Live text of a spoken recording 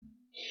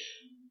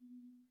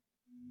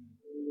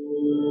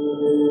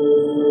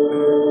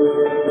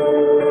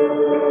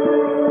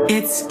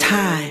It's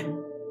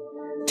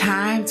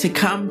time to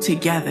come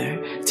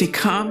together, to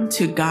come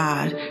to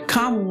God,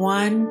 come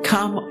one,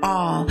 come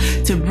all,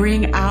 to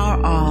bring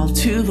our all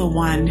to the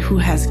one who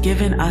has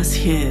given us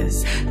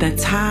his. The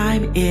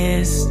time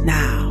is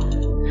now.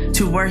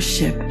 To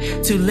worship,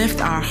 to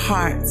lift our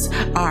hearts,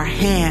 our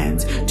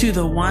hands to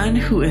the one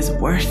who is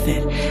worth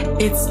it.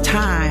 It's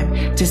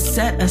time to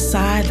set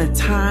aside the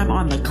time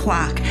on the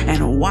clock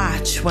and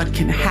watch what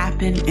can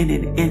happen in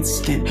an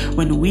instant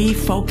when we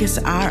focus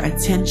our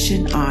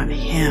attention on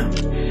him.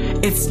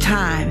 It's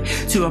time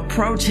to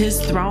approach his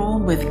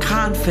throne with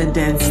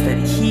confidence that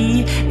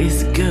he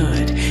is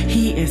good,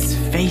 he is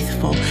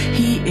faithful,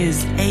 he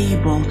is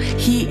able,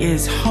 he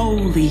is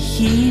holy,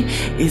 he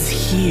is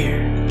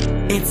here.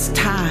 It's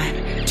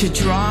time to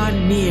draw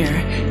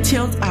near,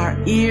 tilt our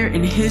ear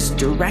in his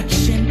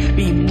direction,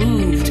 be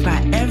moved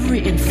by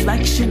every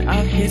inflection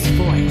of his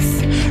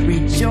voice.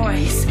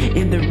 Rejoice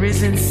in the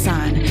risen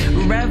Son,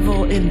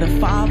 revel in the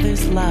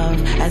Father's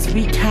love as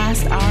we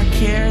cast our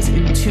cares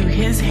into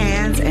his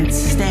hands and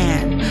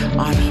stand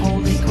on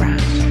holy ground.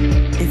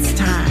 It's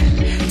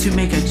time to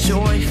make a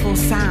joyful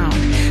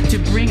sound, to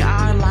bring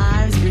our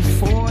lives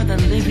before the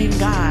living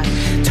God,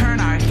 turn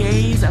our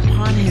gaze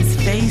upon his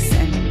face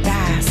and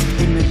bask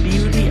in the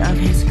beauty of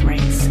his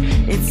grace.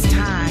 It's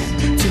time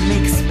to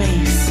make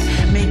space,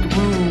 make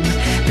room.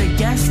 The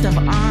guest of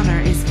honor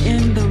is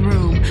in the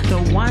room,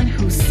 the one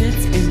who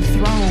sits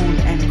enthroned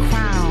and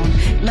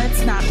crowned.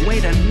 Let's not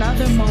wait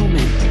another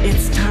moment.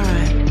 It's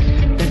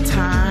time. The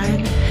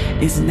time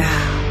is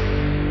now.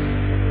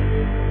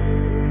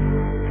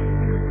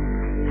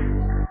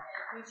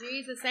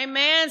 Jesus,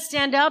 amen.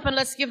 Stand up and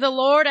let's give the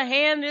Lord a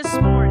hand this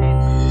morning.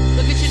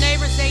 Look at your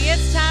neighbor and say,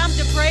 it's time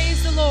to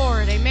praise the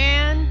Lord.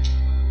 Amen.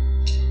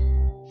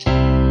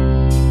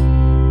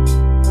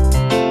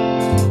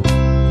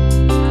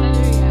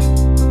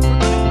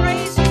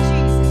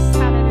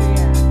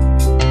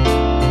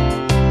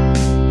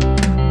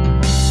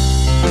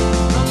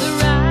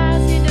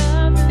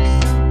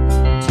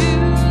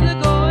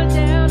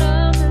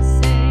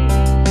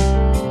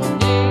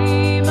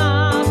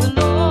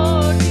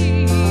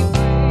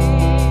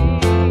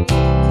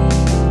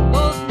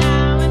 Both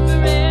now and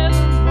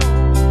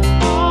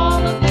forevermore,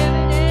 all of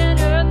heaven and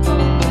earth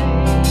proclaim.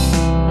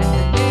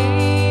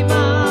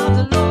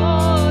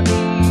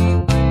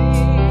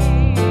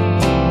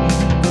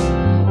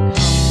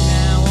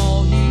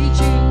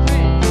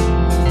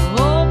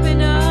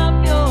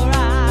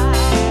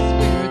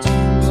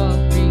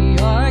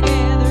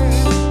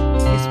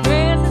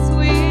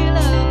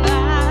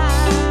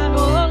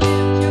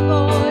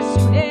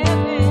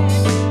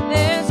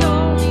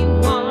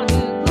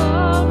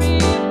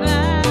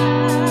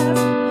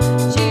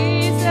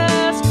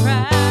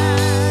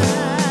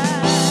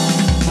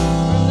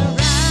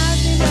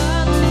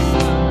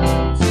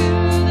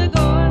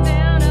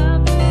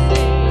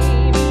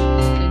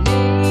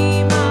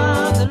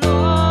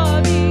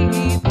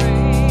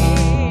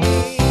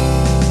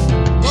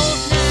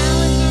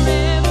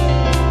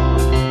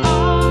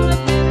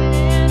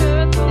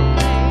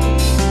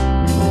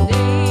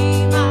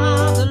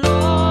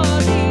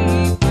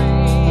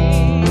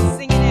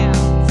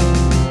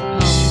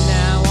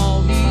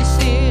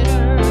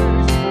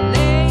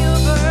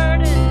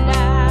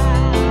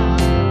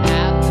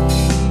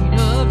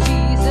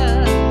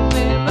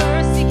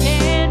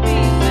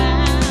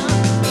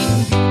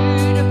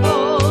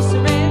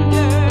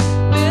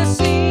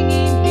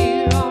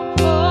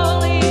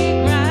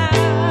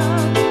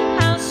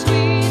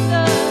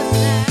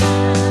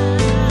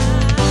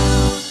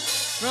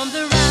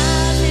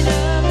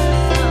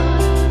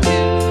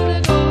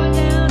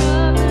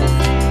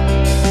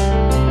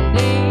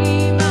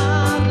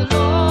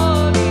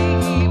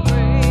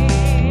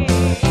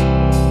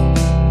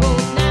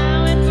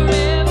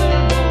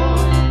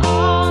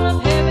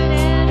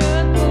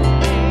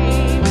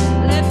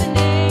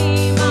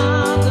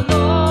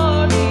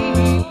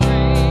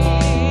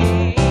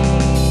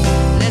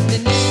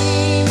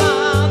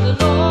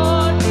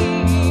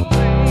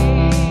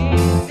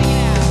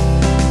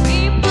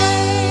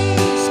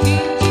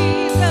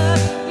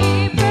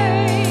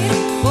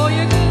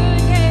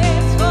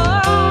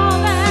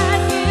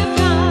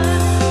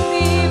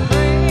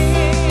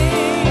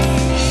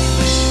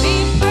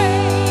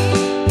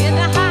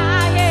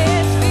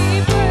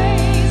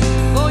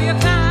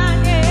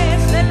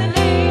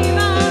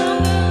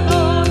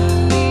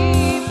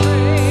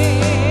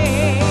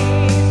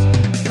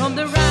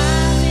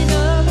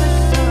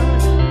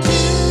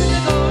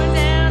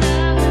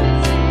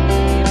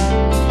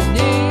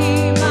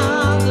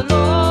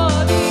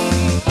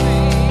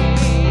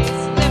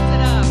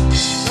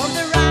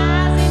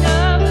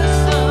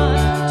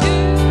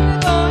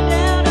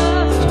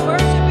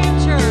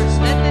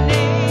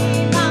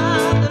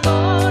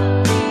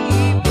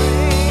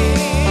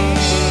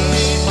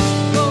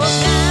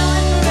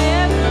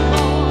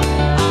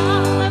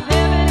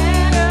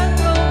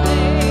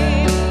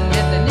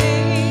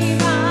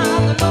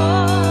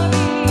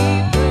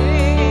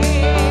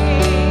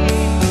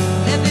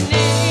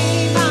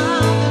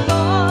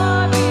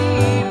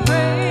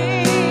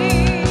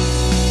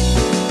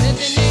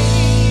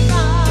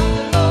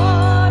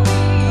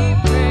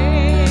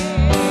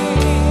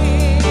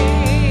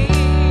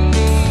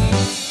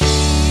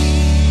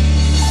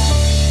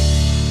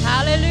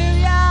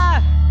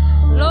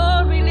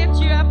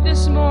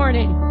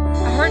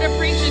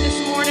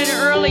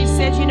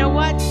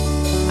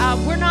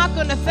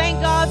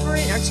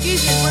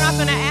 excuse me, we're not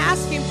going to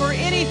ask him for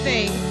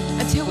anything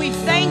until we've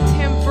thanked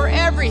him for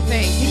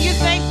everything. Can you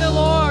thank the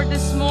Lord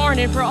this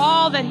morning for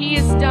all that he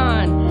has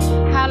done?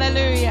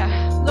 Hallelujah.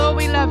 Lord,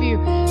 we love you.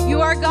 You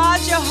are God,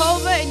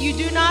 Jehovah, and you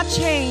do not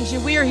change.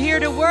 And we are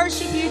here to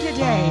worship you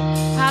today.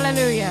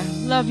 Hallelujah.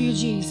 Love you,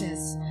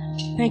 Jesus.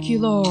 Thank you,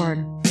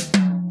 Lord.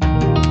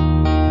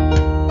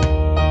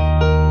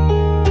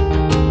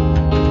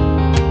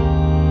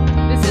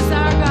 This is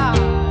our God.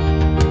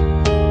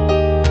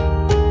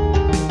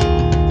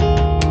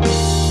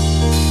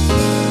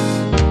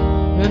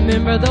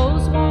 Remember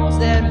those walls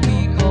that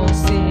we call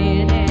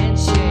sin and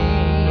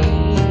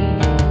shame.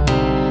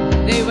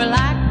 They were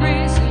like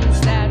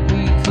prisons that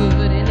we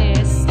couldn't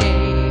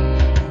escape.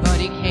 But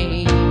he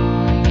came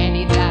and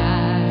he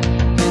died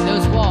in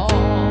those walls.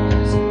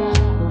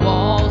 The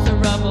walls are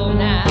rubble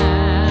now.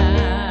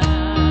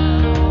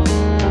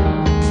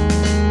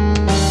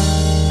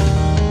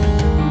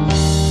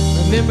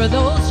 Remember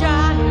those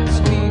giants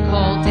we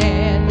call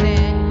death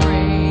and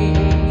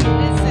grave.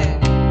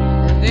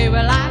 Listen, they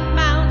were like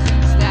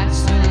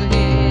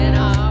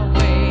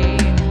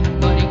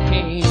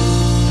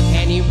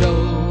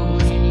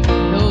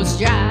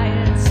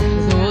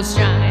those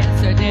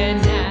giants are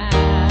dead now.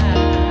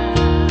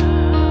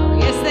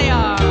 Yes, they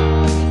are.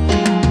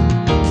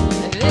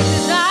 This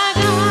is our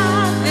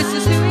God. This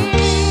is who he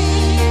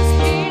is.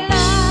 He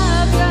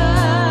loves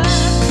us.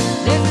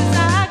 This is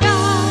our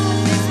God.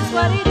 This is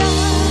what he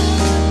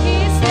does. He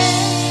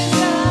saves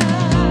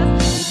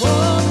us. He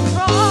bore the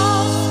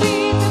cross,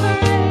 feet to the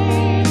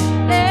grave.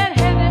 Let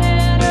heaven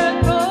and earth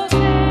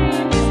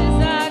proclaim. This is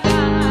our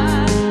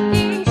God,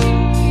 King Jesus.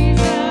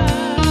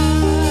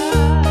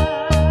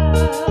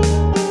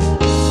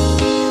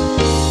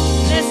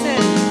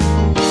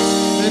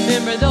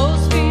 Remember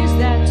those fears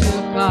that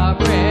took our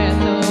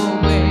breath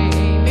away.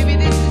 Maybe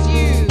this is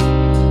you.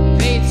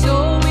 Faith so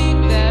weak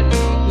that we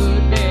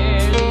could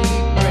barely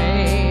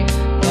pray.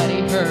 But he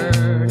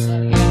heard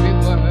every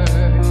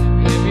word,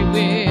 every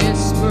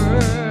whisper.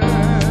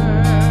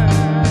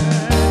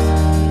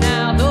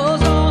 Now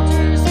those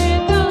altars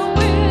in the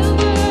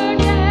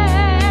wilderness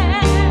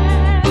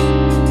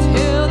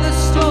tell the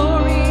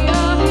story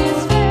of his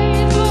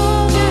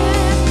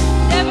faithfulness.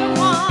 Never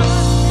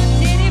once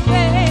did he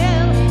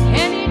fail,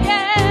 and he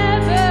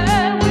never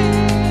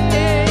will.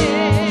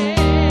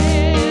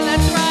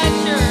 That's right,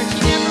 church, he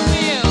never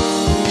will.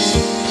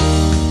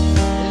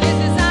 This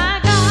is our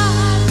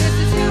God, this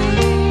is who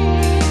he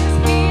is.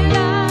 He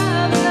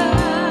loves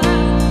us.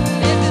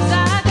 This is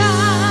our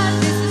God,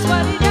 this is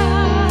what he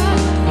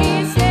does. He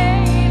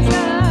saves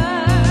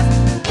us.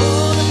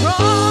 Oh, the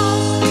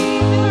cross,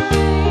 feet to the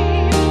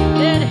grave.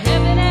 Let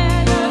heaven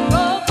and earth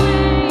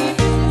proclaim.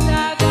 This is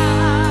our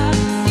God,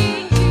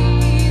 King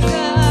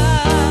Jesus.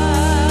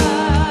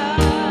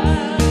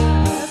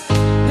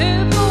 Who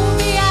pulled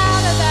me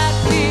out of that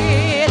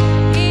pit?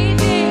 He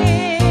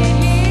did.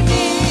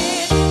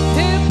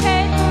 Who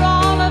paid for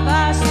all of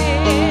our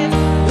sins?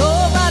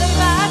 Nobody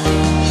like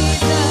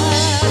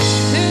Jesus.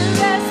 Who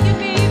rescued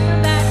me from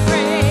that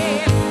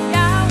grave?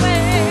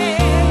 Yahweh,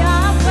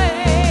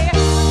 Yahweh.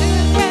 Who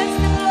gets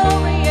the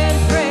glory and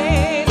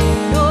praise?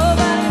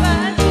 Nobody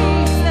but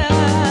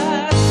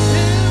Jesus.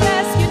 Who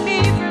rescued me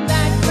from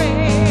that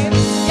grave?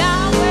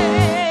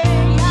 Yahweh,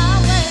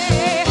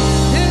 Yahweh.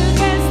 Who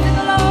gets the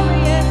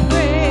glory and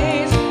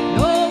praise?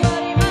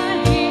 Nobody but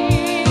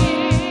him.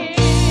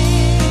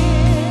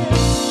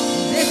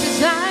 This is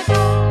our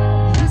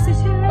God. This is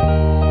who he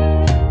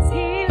is.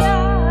 He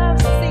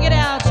loves. Sing it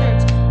out,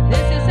 church.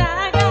 This is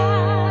our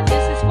God.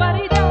 This is what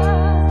he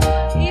does.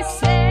 He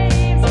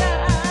saves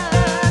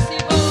us. He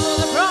bore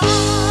the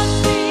cross,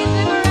 feet to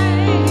the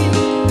grave.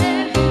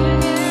 Let heaven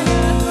and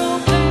earth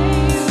proclaim.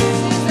 This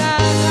is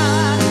our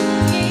God,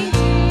 King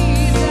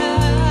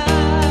Jesus.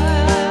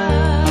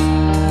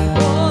 He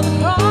bore the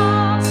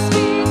cross,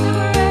 feet to the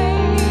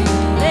grave.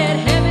 Let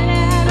heaven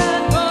and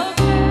earth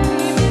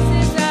proclaim. This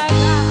is our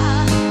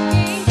God,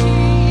 King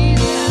Jesus.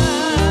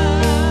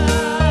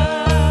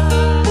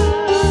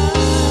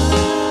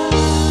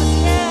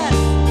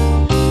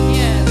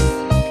 Yes,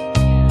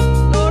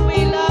 Lord, we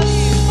love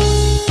you.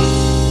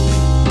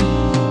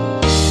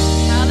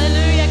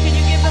 Hallelujah. Can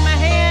you give them a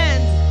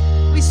hand?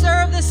 We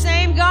serve the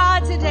same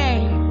God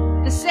today.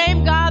 The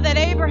same God that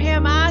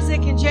Abraham,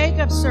 Isaac, and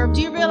Jacob served.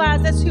 Do you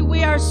realize that's who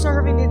we are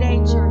serving today,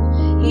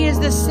 church? He is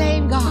the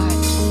same God.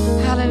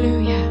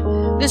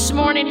 Hallelujah. This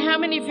morning, how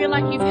many feel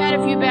like you've had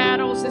a few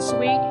battles this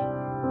week?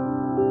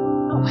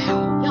 Oh,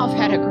 wow. Y'all have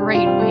had a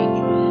great week.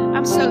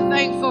 I'm so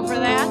thankful for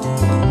that.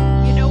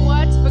 You know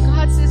what? But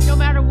God says no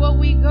matter what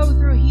we go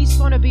through, he's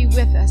going to be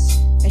with us.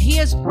 And he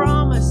has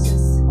promised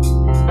us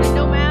that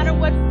no matter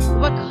what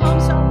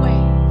comes our way,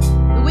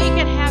 we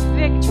can have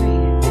victory.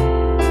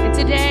 And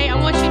today, I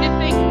want you to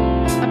think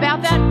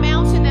about that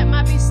mountain that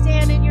might be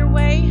standing in your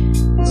way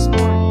this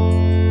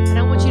morning. And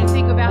I want you to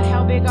think about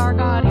how big our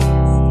God is.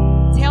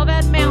 Tell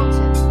that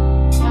mountain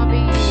how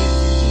big he is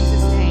in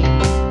Jesus' name.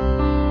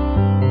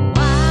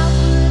 Why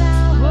would I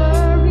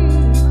worry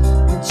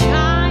when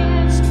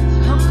giants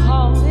come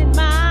calling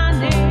my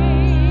name?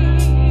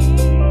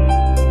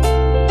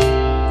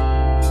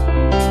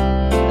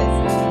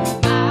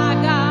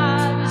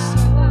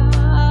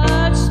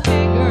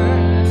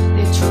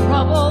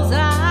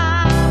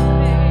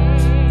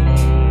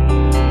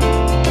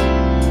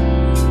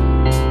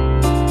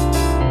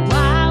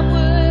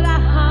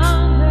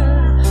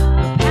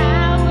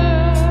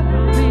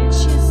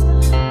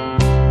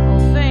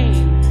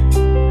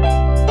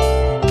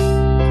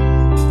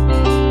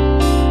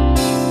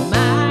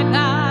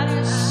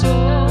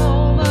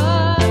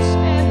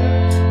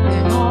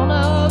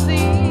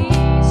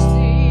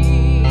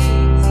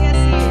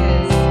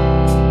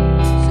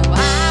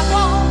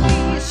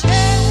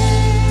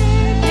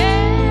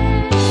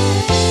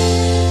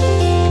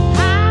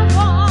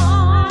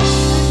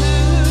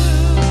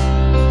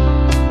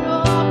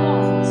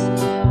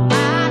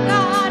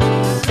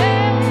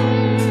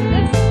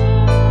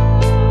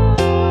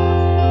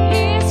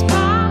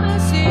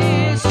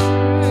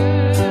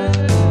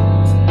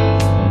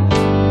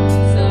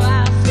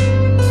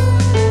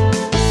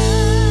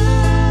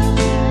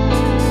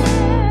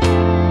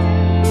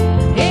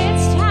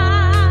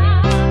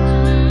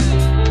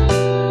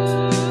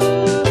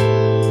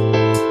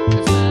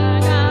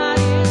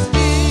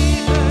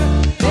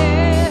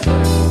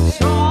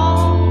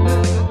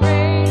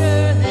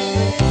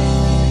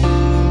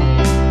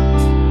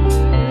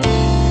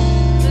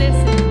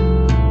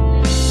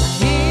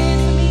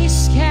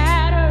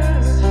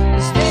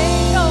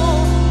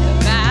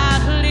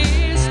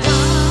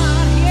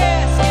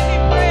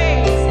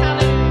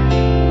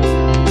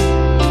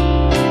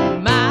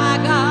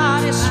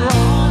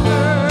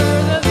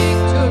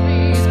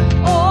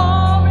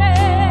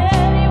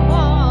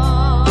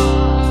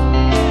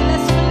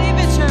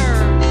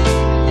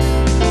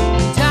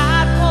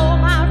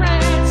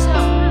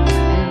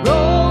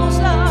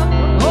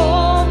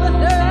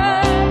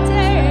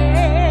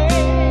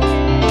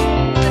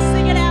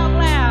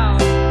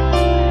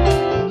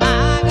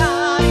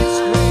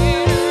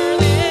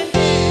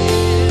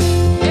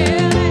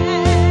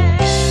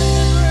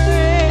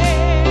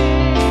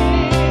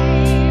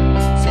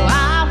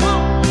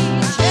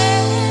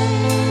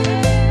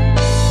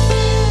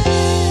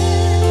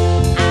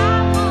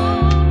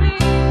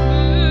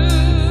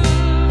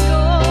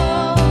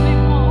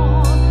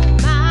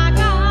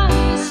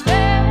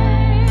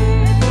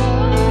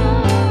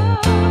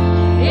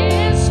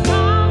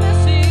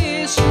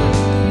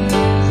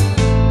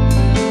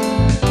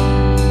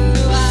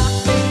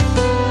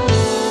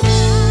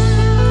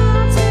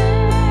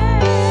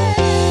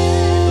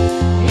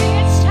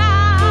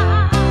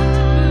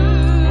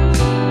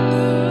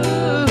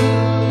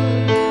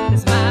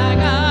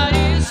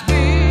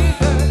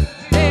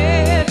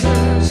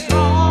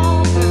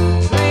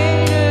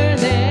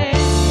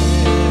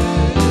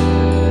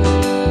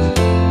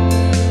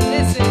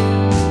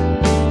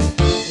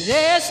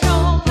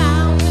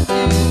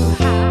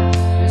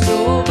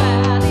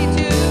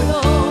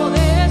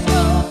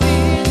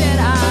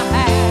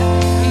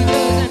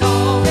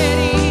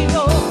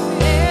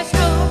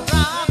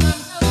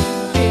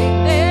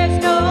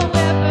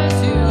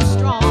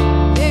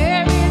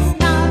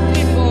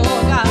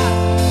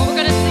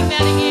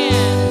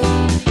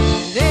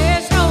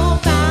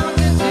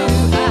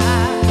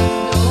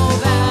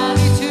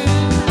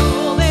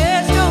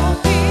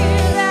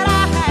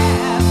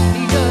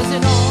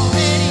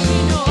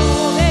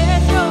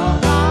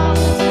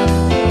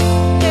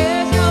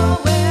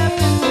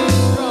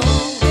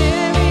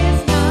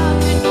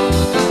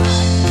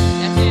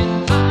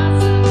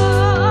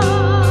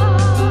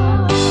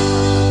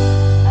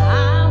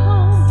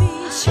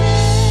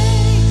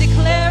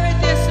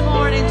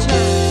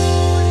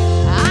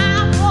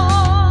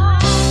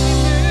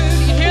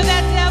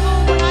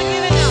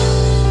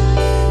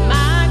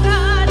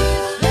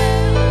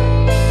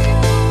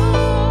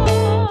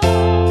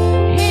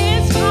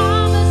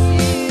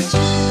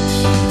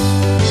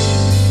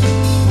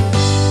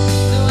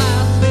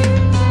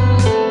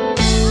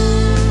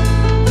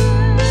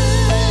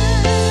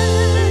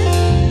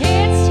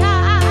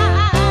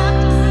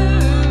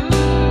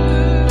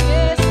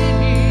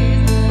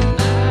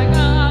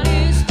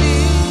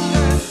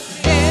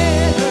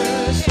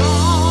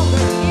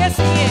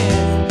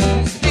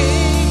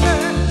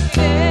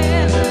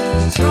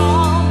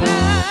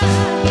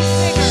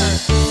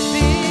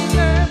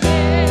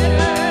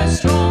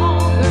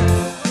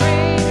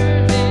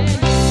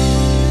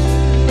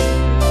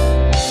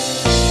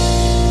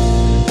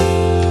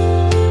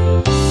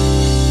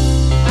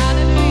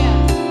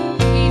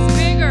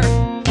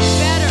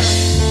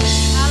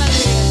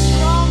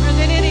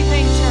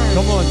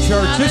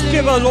 Just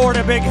give the Lord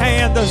a big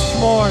hand this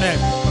morning.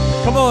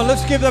 Come on,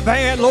 let's give the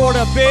Lord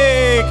a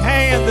big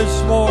hand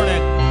this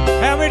morning.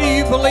 How many of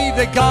you believe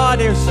that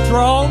God is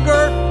stronger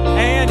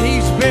and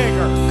He's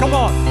bigger? Come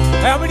on.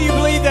 How many of you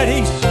believe that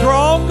He's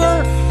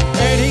stronger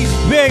and He's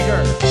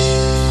bigger?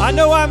 I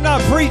know I'm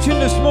not preaching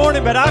this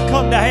morning, but I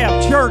come to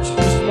have church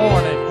this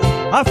morning.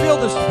 I feel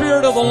the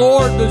Spirit of the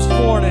Lord this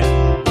morning.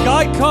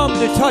 God come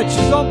to touch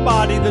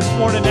somebody this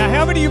morning. Now,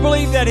 how many of you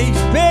believe that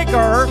He's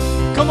bigger,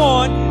 come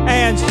on,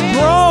 and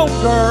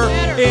stronger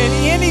in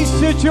any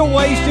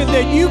situation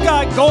that you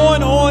got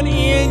going on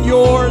in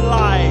your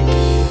life?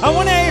 I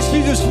want to ask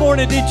you this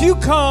morning, did you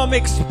come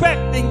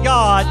expecting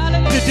God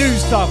to do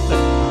something?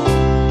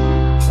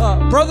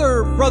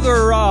 Brother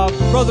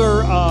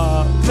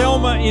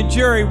Thelma and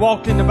Jerry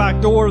walked in the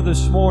back door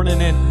this morning,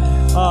 and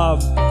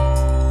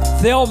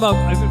Thelma,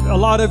 a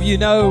lot of you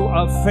know,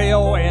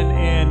 fell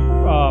and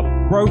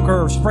broke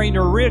her, sprained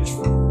her wrist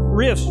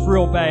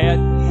real bad.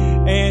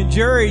 And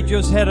Jerry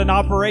just had an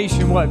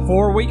operation,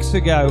 4 weeks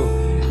ago?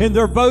 And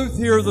they're both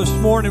here this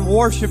morning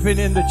worshiping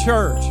in the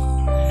church.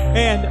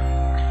 And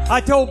I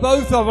told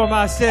both of them,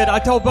 I said,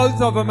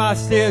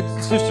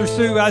 Sister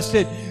Sue, I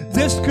said,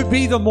 this could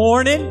be the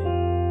morning.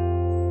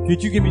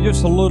 Could you give me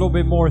just a little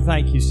bit more?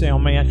 Thank you,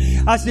 sound man.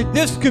 I said,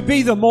 this could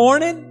be the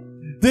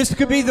morning. This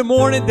could be the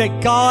morning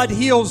that God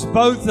heals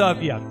both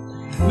of you.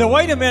 Now,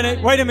 wait a minute.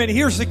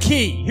 Here's the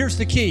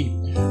key.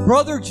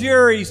 Brother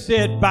Jerry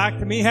said back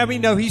to me, how many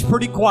know he's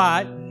pretty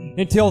quiet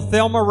until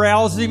Thelma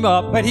roused him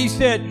up? But he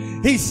said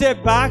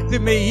back to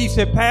me, he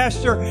said,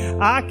 Pastor,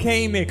 I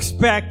came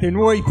expecting.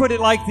 Well, he put it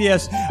like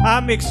this,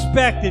 I'm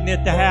expecting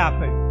it to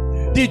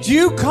happen. Did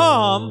you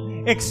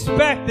come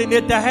expecting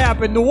it to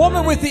happen? The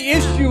woman with the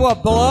issue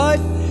of blood,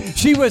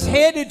 she was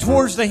headed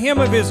towards the hem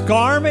of His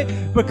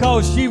garment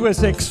because she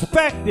was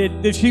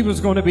expected that she was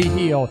going to be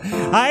healed.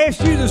 I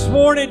asked you this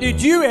morning,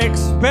 did you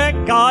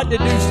expect God to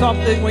do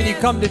something when you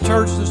come to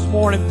church this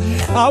morning?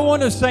 I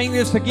want to sing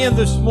this again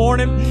this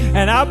morning,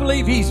 and I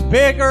believe He's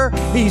bigger,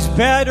 He's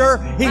better,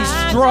 He's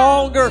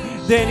stronger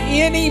than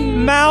any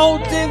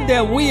mountain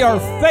that we are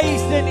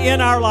facing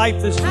in our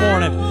life this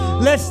morning.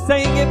 Let's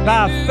sing it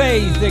by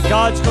faith that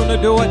God's going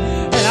to do it,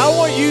 and I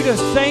want you to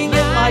sing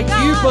it like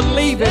you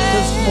believe it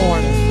this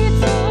morning.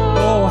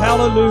 Oh,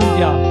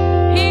 hallelujah.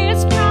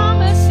 His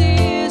promise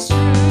is true.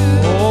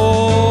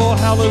 Oh,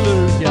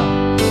 hallelujah.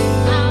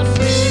 I'll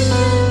speak to the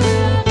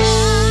mountain.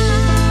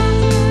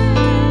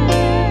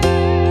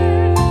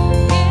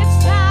 It's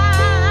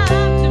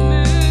time to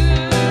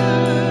move.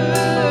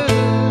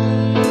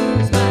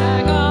 'Cause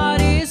my God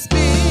is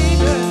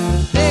bigger,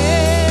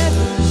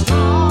 better,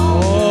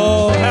 stronger.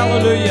 Oh,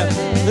 hallelujah.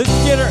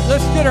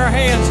 Let's get our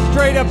hands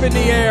straight up in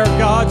the air.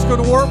 God's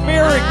going to work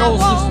miracles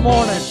this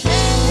morning.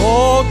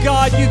 Oh,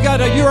 God,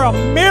 you're a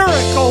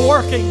miracle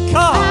working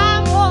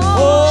God.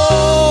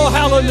 Oh,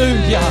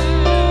 hallelujah.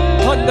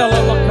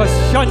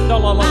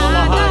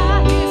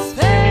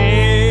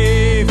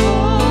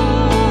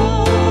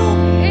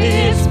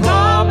 His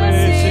promise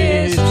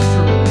is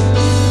true.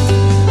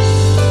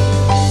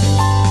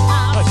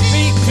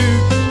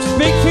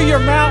 Speak to your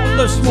mountain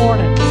this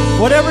morning.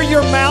 Whatever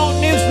your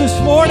mountain is this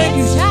morning,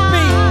 you speak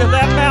to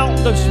that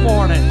mountain this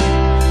morning.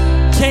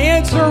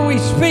 Cancer, we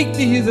speak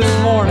to you this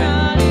morning.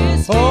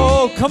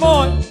 Oh, come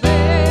on.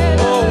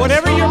 Oh,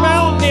 whatever your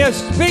mountain is,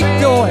 speak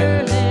to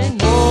it.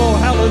 Oh,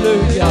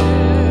 hallelujah.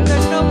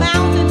 There's no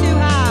mountain too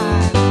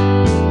high.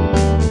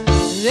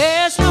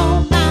 There's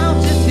no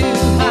mountain too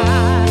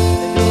high.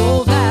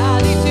 No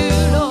valley too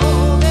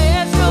low.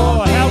 There's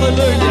no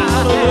hallelujah,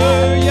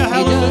 hallelujah,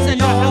 hallelujah,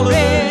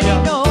 hallelujah.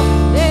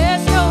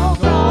 There's no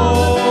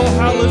oh,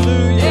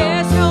 hallelujah.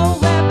 There's no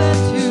weapon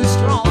too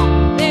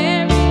strong.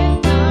 There is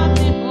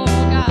nothing for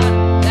God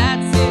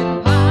that's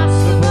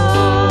impossible.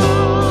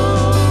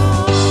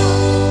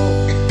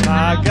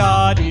 My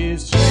God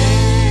is faithful.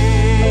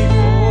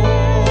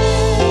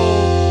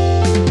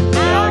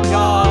 My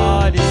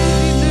God is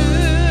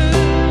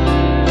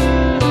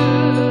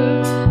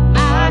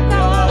My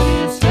God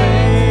is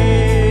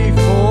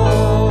faithful.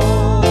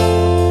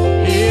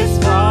 His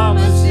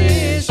promise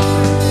is true.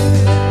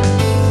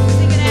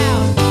 Sing it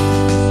out.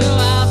 So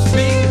I'll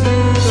Speak to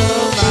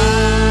the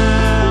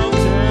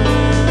mountain.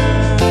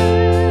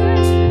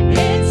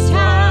 It's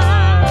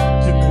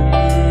time to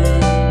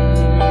move.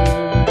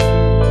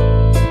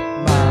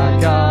 My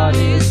God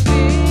is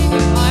bigger.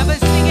 Oh,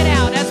 everybody sing it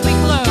out as we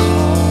close.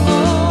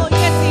 Oh,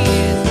 yes, He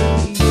is.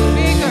 He's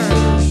bigger,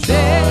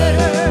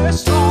 better,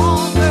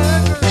 stronger,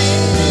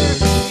 greater.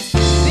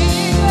 He's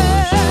bigger,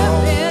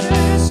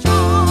 better,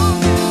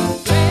 stronger,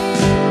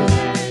 greater.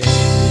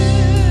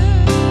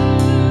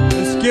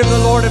 Let's give the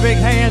Lord a big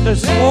hand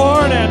this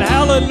morning.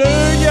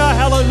 Hallelujah,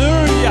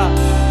 hallelujah.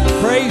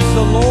 Praise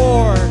the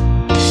Lord.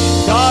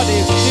 God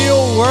is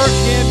still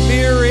working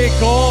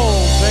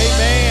miracles.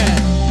 Amen.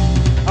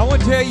 I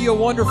want to tell you a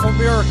wonderful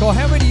miracle.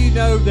 How many of you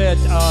know that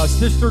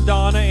Sister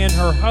Donna and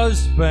her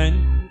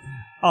husband,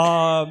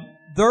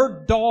 their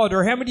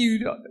daughter, how many of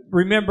you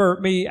remember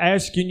me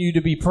asking you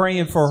to be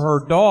praying for her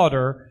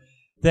daughter?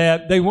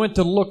 that they went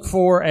to look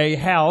for a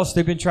house.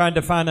 They've been trying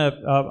to find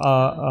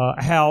a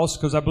house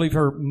because I believe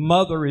her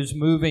mother is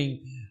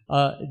moving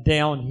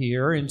down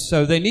here, and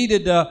so they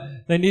needed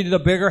a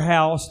bigger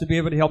house to be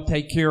able to help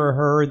take care of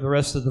her and the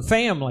rest of the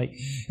family.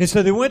 And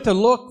so they went to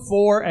look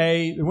for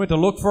a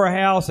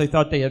house. They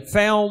thought they had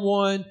found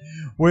one.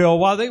 Well,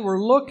 while they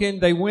were looking,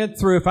 they went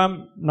through, if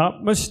I'm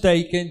not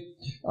mistaken,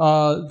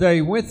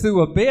 they went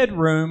through a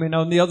bedroom, and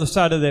on the other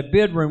side of that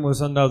bedroom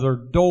was another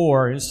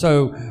door. And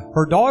so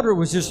her daughter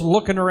was just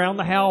looking around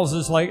the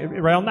house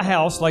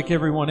like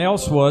everyone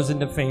else was in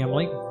the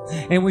family.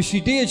 And when she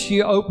did,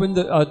 she opened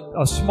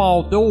a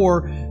small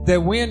door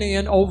that went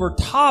in over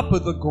top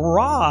of the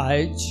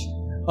garage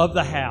of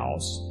the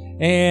house.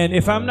 And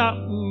if I'm not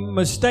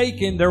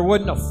mistaken, there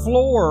wasn't a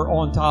floor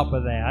on top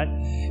of that.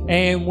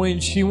 And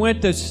when she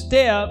went to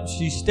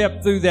she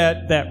stepped through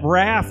that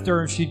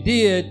rafter, and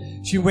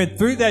she went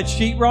through that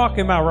sheetrock,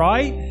 am I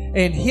right?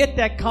 And hit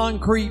that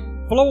concrete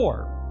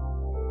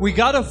floor. We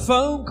got a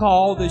phone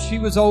call that she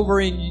was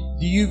over in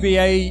the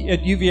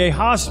UVA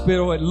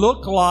hospital. It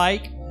looked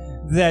like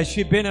that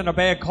she'd been in a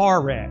bad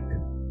car wreck.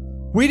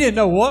 We didn't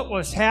know what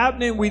was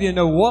happening. We didn't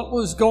know what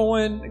was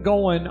going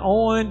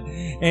on.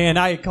 And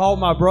I called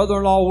my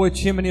brother-in-law, which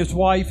him and his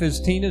wife is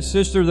Tina's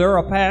sister. They're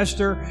a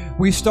pastor.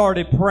 We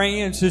started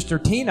praying. Sister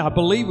Tina, I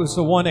believe, was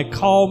the one that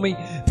called me.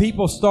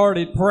 People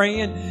started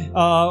praying.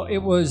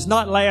 It was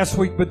not last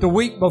week, but the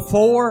week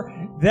before.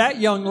 That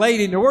young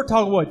lady, and we're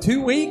talking,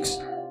 2 weeks?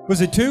 Was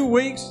it 2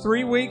 weeks,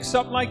 3 weeks,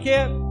 something like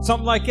that?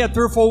 Something like that,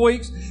 3 or 4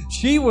 weeks.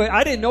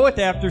 I didn't know it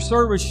after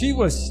service. She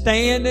was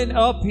standing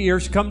up here.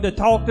 She come to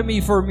talk to me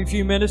for a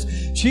few minutes.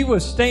 She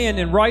was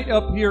standing right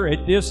up here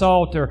at this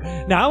altar.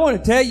 Now, I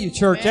want to tell you,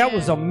 church, that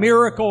was a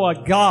miracle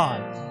of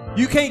God.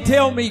 You can't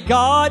tell me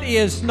God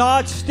is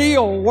not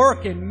still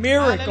working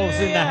miracles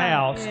in the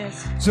house.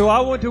 Yes. So I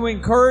want to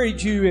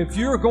encourage you, if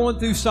you're going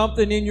through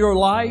something in your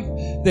life,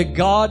 that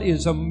God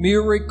is a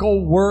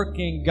miracle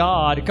working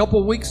God. A couple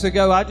of weeks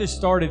ago, I just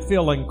started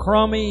feeling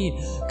crummy,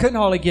 couldn't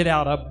hardly get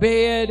out of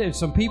bed, and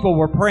some people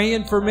were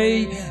praying for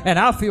me, and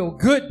I feel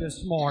good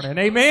this morning.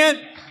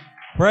 Amen?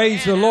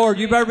 Praise the Lord.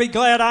 You better be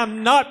glad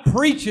I'm not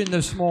preaching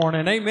this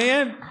morning.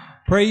 Amen?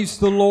 Praise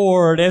the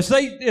Lord. As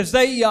they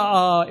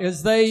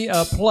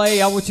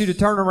play, I want you to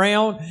turn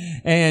around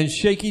and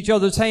shake each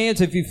other's hands.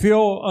 If you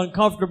feel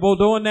uncomfortable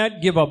doing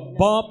that, give a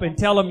bump and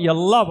tell them you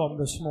love them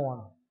this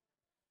morning.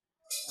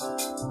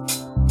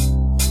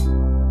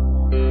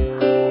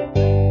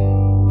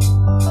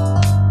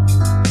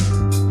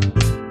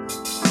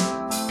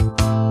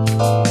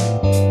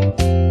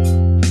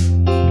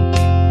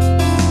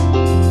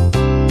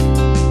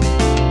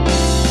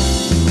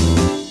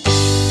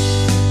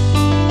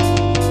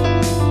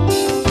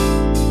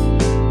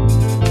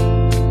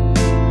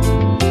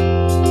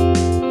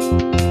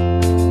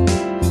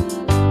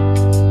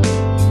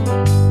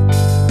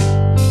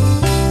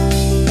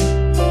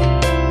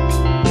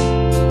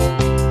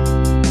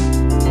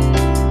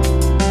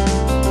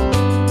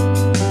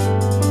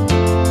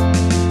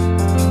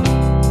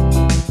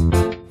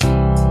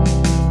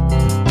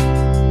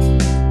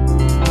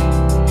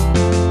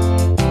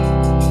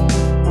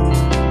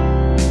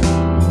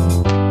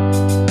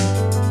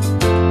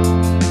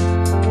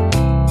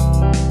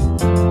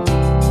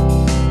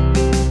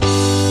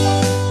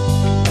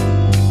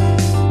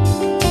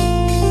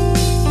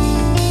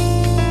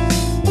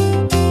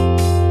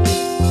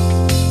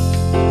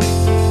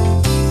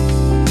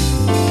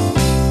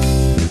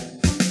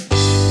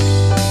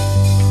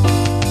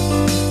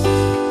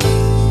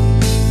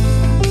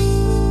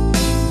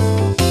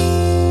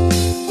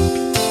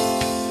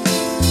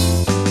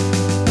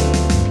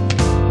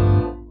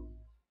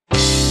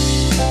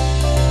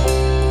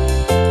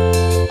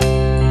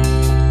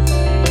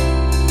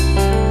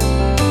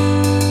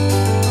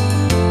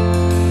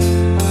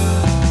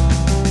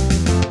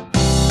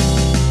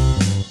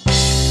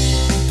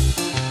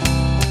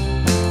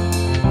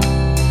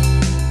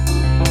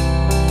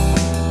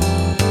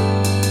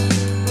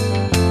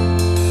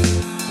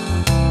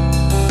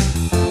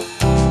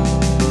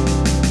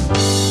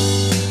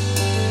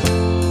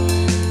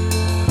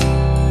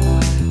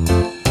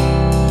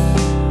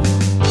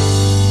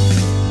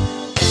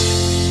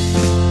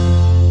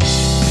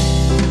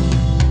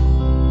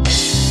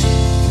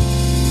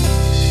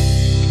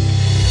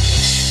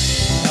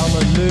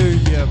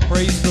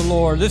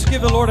 Let's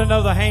give the Lord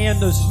another hand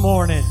this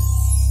morning.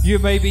 You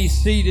may be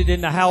seated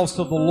in the house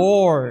of the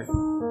Lord.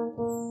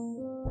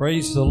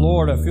 Praise the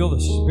Lord. I feel the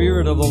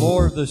Spirit of the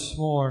Lord this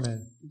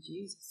morning.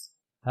 Jesus.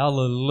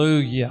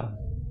 Hallelujah.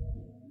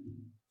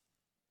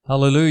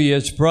 Hallelujah.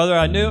 It's brother,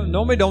 I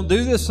normally don't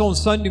do this on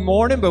Sunday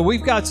morning, but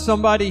we've got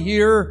somebody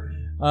here.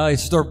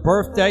 It's their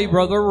birthday,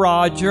 Brother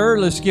Roger.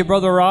 Let's give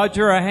Brother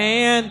Roger a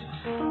hand.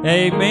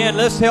 Amen.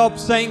 Let's help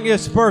sing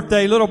this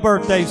little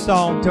birthday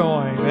song to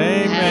him.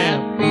 Amen.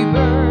 Happy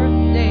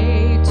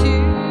birthday to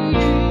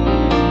you.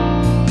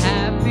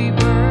 Happy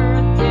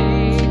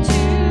birthday to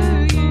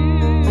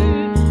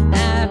you.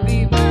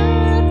 Happy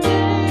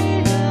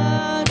birthday,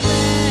 God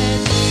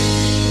bless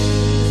you.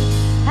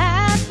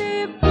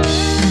 Happy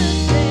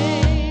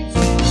birthday to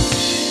you.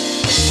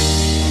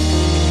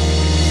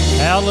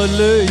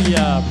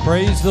 Hallelujah.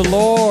 Praise the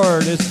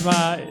Lord.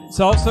 It's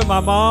also my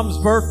mom's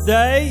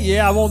birthday.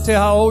 Yeah, I won't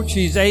tell how old.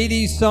 She's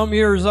 80-some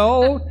years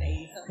old.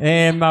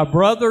 And my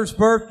brother's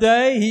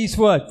birthday, he's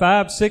what,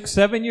 5, 6,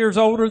 7 years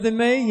older than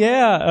me?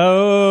 Yeah.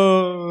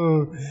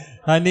 Oh,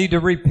 I need to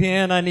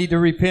repent. I need to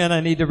repent.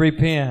 I need to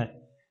repent.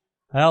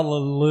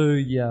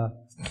 Hallelujah.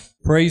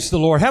 Praise the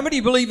Lord. How many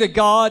believe that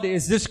God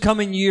is this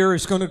coming year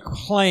is going to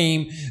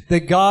claim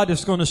that God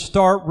is going to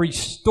start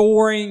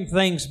restoring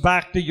things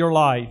back to your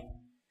life?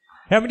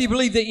 How many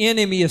believe the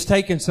enemy has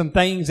taken some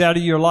things out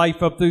of your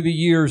life up through the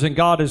years and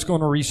God is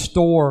going to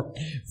restore?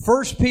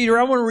 1 Peter,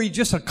 I want to read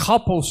just a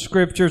couple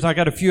scriptures. I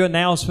got a few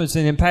announcements,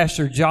 and then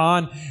Pastor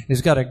John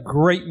has got a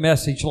great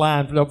message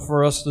lined up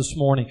for us this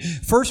morning.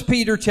 1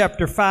 Peter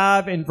chapter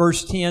 5 and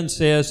verse 10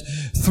 says,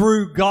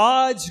 through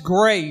God's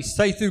grace,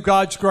 say through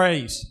God's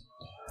grace,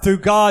 through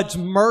God's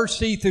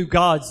mercy, through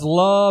God's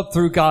love,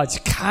 through God's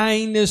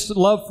kindness,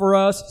 love for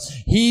us,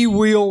 He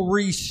will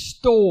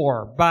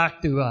restore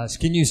back to us.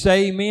 Can you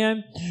say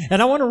amen?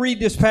 And I want to read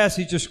this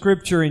passage of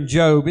Scripture in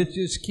Job. It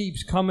just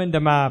keeps coming to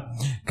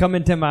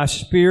my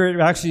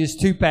spirit. Actually, it's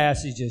two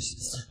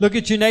passages. Look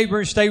at your neighbor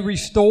and say,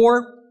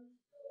 restore.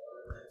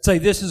 Say,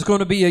 this is going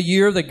to be a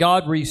year that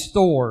God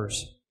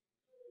restores.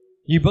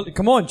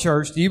 Come on,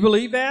 church. Do you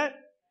believe that?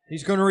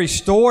 He's going to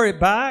restore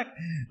it back.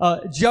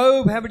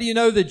 Job, how many of you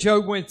know that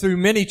Job went through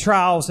many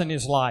trials in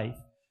his life,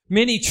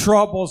 many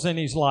troubles in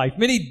his life,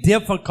 many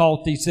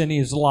difficulties in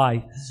his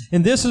life?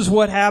 And this is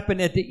what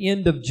happened at the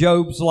end of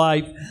Job's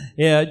life,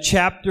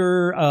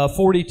 chapter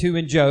 42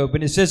 in Job.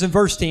 And it says in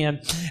verse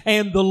 10,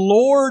 and the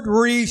Lord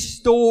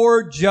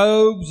restored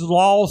Job's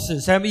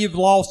losses. How many of you have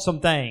lost some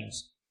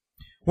things?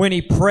 When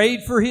he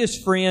prayed for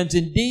his friends,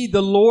 indeed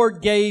the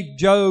Lord gave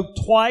Job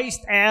twice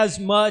as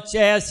much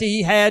as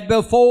he had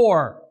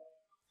before.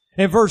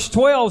 And verse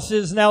 12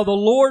 says, now the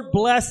Lord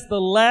blessed the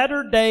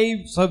latter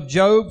days of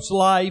Job's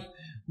life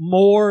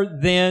more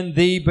than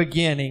the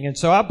beginning. And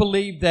so I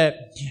believe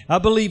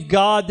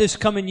God this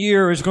coming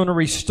year is going to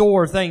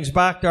restore things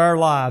back to our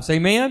lives.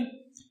 Amen?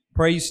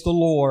 Praise the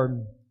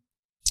Lord.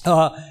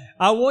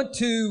 I want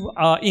to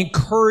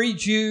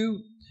encourage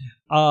you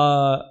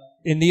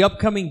in the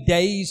upcoming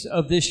days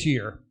of this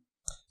year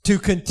to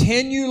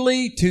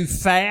continually to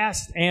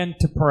fast and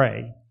to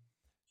pray.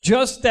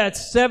 Just that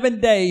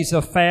 7 days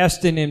of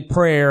fasting and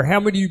prayer, how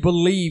many of you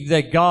believe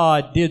that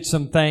God did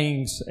some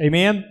things?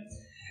 Amen?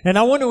 And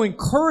I want to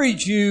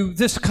encourage you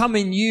this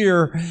coming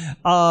year,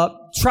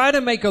 try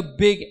to make a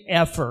big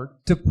effort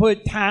to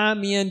put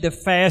time into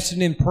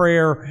fasting and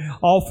prayer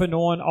off and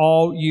on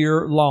all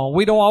year long.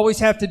 We don't always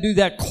have to do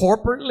that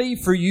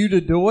corporately for you to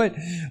do it,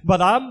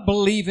 but I'm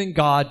believing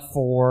God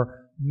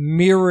for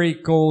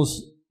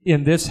miracles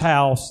in this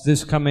house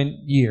this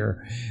coming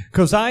year.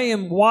 Because I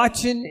am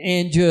watching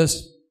and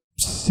just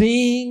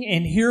seeing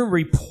and hearing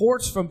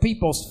reports from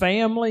people's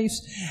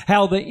families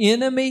how the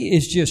enemy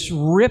is just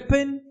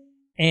ripping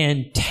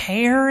and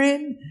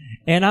tearing,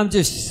 and I'm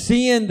just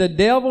seeing the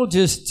devil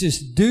just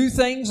do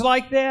things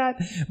like that.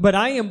 But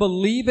I am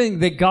believing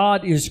that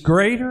God is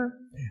greater.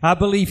 I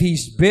believe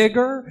He's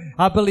bigger.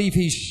 I believe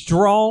He's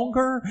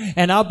stronger.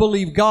 And I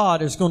believe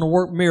God is going to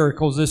work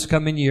miracles this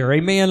coming year.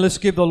 Amen. Let's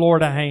give the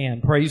Lord a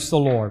hand. Praise the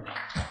Lord.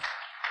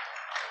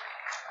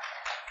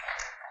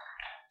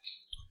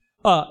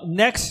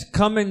 Next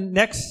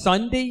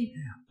Sunday,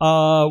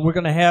 we're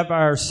going to have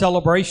our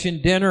celebration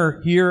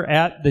dinner here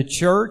at the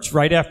church,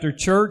 right after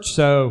church.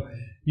 So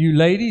you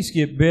ladies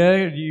get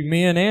better, you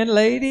men and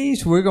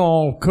ladies, we're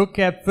going to cook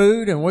that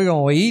food and we're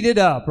going to eat it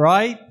up,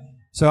 right?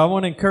 So I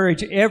want to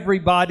encourage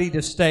everybody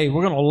to stay.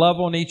 We're going to love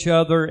on each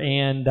other,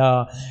 and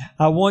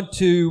I want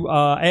to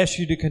ask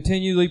you to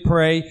continually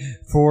pray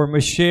for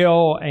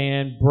Michelle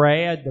and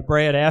Brad, the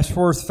Brad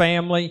Ashworth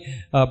family.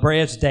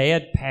 Brad's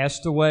dad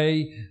passed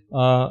away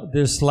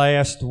this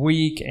last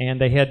week,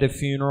 and they had the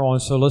funeral,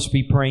 and so let's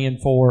be praying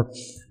for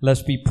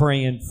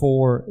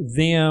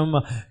them.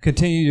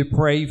 Continue to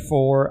pray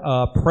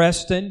for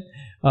Preston.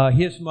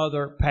 His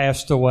mother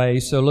passed away,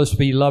 so let's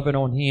be loving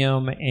on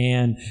him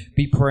and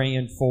be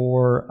praying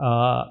for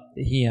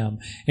him.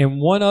 And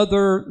one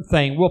other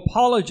thing, we'll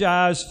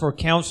apologize for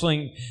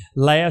canceling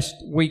last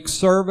week's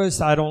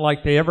service. I don't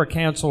like to ever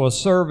cancel a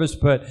service,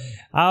 but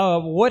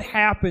what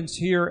happens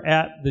here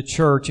at the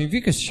church, if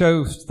you could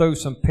throw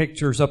some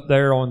pictures up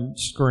there on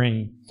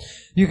screen,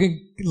 you can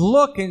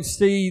look and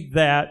see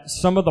that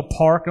some of the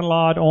parking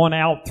lot on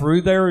out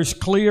through there is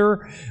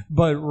clear,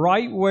 but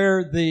right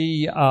where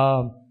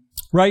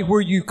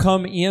you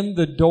come in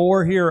the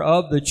door here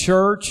of the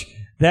church,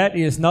 that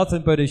is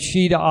nothing but a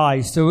sheet of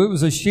ice. So it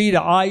was a sheet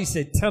of ice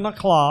at 10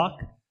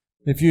 o'clock.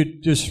 If you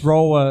just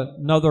roll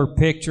another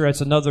picture, that's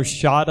another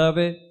shot of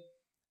it.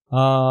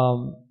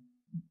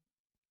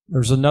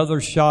 There's another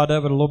shot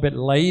of it a little bit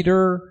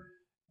later.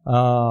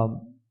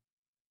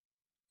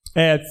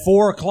 At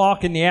 4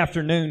 o'clock in the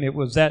afternoon, it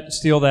was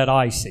still that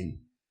icy.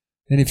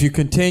 And if you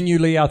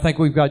continually, I think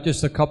we've got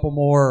just a couple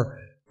more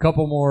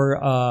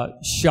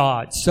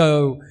shots.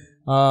 So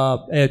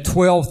at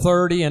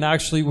 12:30, and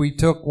actually we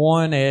took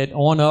one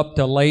on up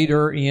to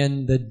later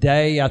in the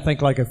day. I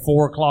think like at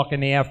 4 o'clock in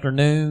the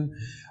afternoon.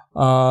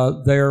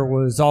 There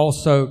was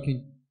also,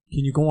 can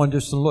you go on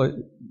just a look?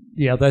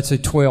 Yeah, that's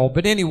at 12.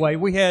 But anyway,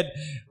 we had,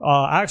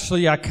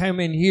 actually I came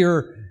in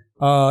here,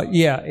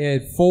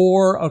 at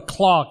 4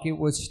 o'clock. It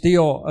was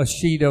still a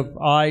sheet of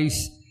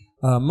ice.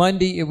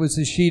 Monday it was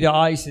a sheet of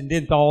ice, and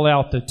then thaw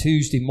out to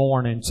Tuesday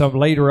morning. So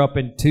later up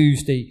in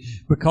Tuesday,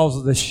 because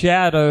of the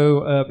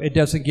shadow, it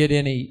doesn't get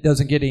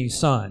any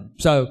sun.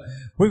 So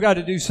we've got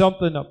to do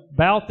something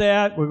about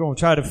that. We're going to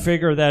try to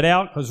figure that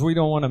out because we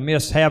don't want to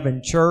miss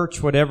having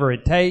church, whatever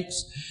it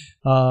takes.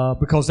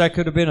 Because that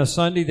could have been a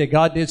Sunday that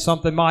God did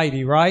something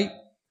mighty, right?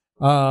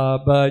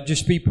 But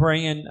just be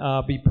praying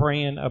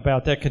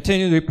about that.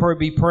 Continue to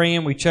be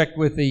praying. We checked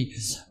with the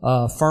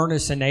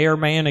furnace and air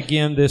man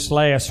again this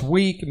last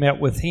week, met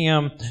with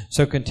him.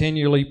 So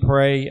continually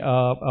pray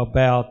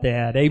about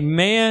that.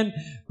 Amen.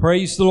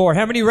 Praise the Lord.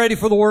 How many ready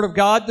for the Word of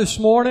God this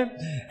morning?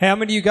 How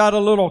many of you got a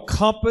little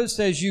compass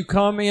as you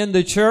come in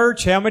the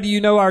church? How many of you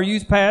know our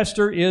youth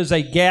pastor is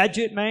a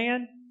gadget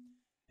man?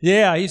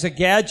 Yeah, he's a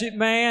gadget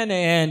man,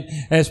 and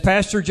as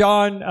Pastor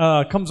John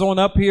comes on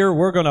up here,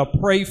 we're going to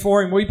pray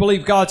for him. We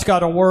believe God's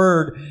got a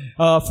word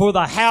for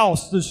the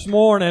house this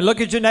morning. Look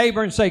at your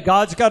neighbor and say,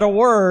 God's got a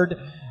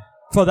word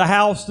for the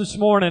house this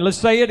morning. Let's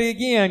say it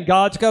again.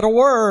 God's got a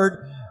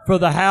word for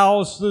the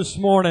house this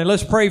morning.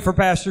 Let's pray for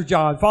Pastor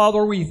John.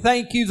 Father, we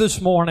thank you this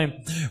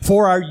morning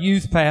for our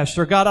youth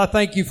pastor. God, I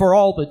thank you for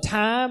all the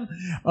time.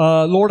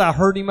 Lord, I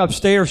heard him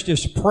upstairs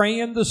just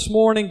praying this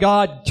morning,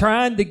 God,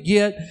 trying to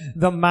get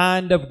the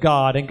mind of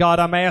God. And God,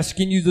 I'm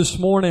asking you this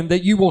morning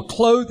that you will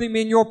clothe him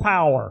in your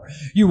power.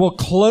 You will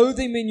clothe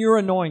him in your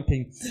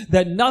anointing.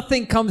 That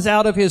nothing comes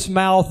out of his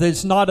mouth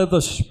that's not of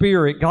the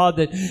Spirit. God,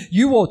 that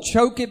you will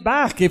choke it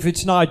back if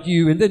it's not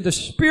you. And then the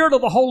Spirit of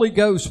the Holy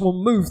Ghost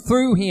will move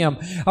through him,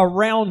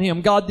 around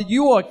him. God, that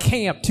you will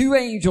camp 2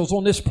 angels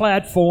on this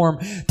platform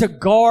to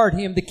guard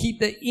him, to keep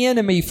the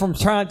enemy from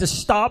trying to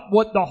stop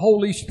what the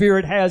Holy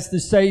Spirit has to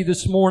say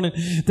this morning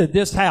to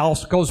this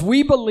house, because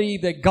we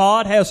believe that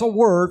God has a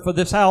word for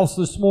this house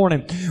this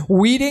morning.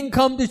 We didn't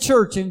come to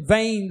church in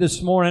vain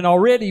this morning.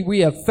 Already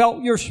we have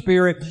felt your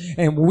Spirit,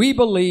 and we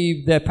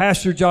believe that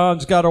Pastor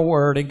John's got a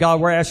word. And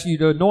God, we're asking you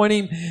to anoint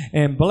him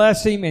and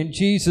bless him in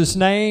Jesus'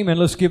 name. And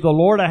let's give the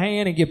Lord a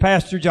hand and give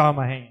Pastor John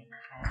a hand.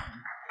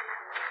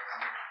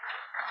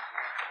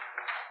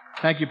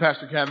 Thank you,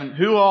 Pastor Kevin.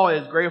 Who all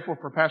is grateful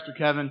for Pastor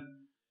Kevin?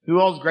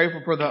 Who all is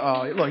grateful for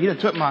the, look, he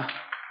took my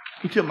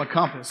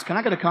compass. Can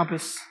I get a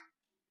compass?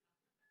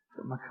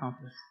 Took my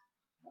compass.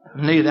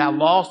 I need that. I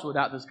lost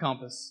without this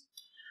compass.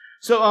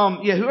 So,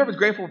 whoever's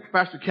grateful for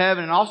Pastor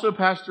Kevin and also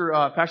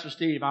Pastor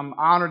Steve, I'm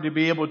honored to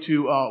be able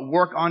to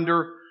work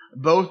under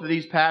both of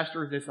these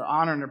pastors. It's an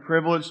honor and a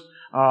privilege.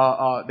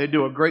 They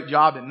do a great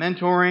job at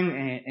mentoring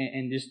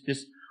and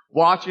just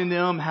watching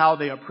them, how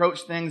they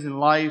approach things in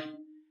life.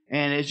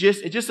 And it's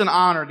just an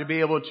honor to be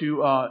able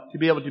to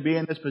be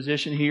in this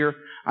position here.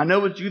 I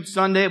know it's Youth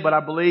Sunday, but I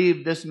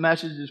believe this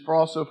message is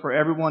also for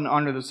everyone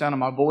under the sound of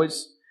my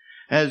voice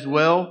as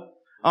well.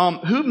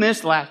 Who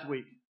missed last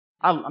week?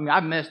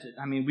 I missed it.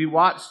 I mean, we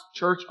watched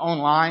church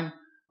online,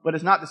 but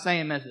it's not the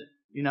same, is it?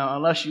 You know,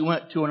 unless you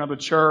went to another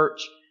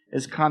church,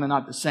 it's kind of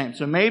not the same.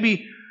 So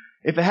maybe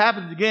if it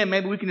happens again,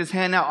 maybe we can just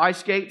hand out ice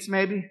skates.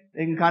 Maybe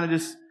they can kind of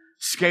just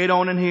skate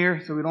on in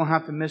here, so we don't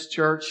have to miss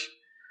church.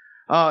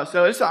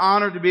 So it's an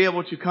honor to be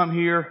able to come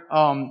here.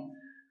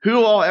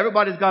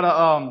 Everybody's got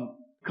a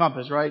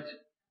compass, right?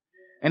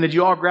 And did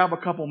you all grab a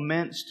couple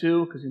mints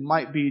too? Because it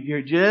might be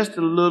here just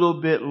a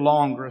little bit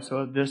longer.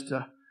 So just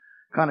to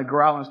kind of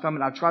growl in the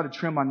stomach. I try to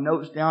trim my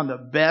notes down the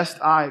best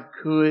I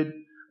could.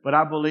 But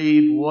I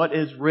believe what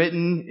is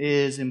written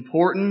is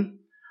important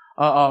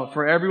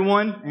for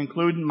everyone,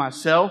 including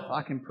myself.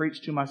 I can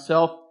preach to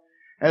myself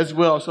as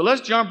well. So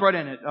let's jump right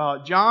in it.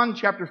 John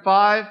chapter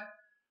 5.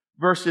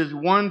 Verses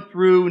 1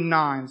 through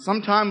 9.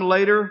 Sometime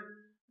later,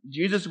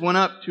 Jesus went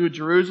up to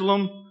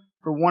Jerusalem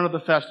for one of the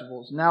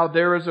festivals. Now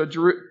there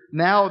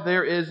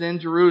is in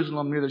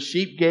Jerusalem near the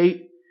Sheep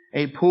Gate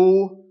a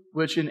pool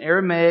which in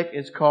Aramaic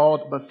is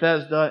called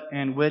Bethesda,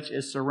 and which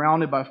is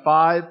surrounded by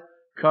 5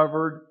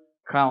 covered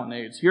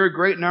colonnades. Here a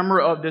great number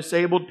of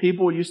disabled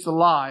people used to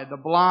lie: the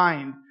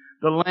blind,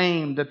 the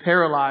lame, the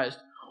paralyzed.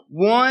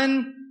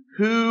 One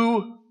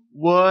who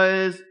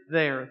was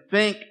there.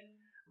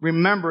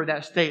 Remember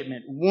that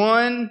statement.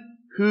 One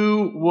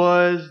who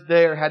was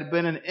there had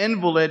been an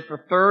invalid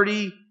for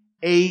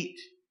 38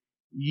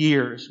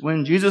 years.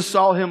 When Jesus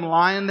saw him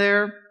lying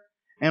there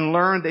and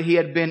learned that he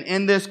had been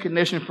in this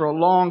condition for a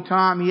long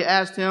time, he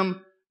asked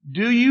him,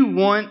 "Do you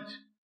want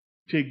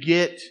to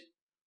get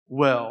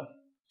well?"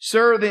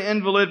 "Sir," the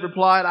invalid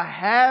replied, "I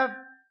have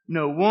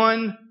no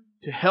one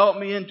to help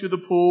me into the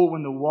pool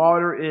when the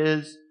water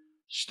is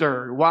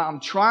stirred. While I'm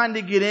trying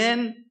to get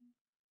in,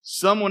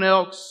 someone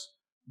else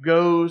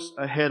goes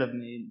ahead of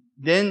me."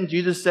 Then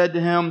Jesus said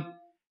to him,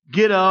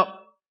 "Get up,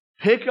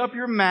 pick up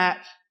your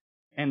mat,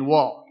 and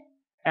walk."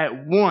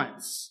 At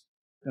once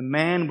the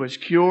man was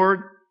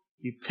cured.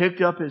 He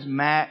picked up his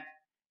mat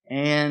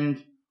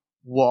and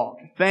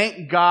walked.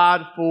 Thank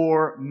God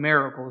for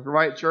miracles,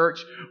 right,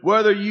 church?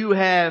 Whether you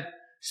have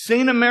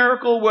seen a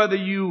miracle, whether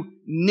you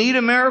need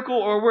a miracle,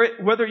 or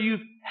whether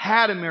you've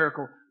had a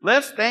miracle,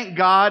 let's thank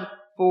God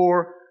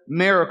for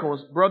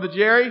miracles. Brother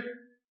Jerry,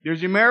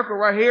 there's your miracle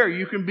right here.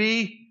 You can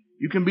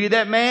be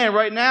that man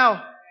right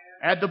now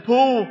at the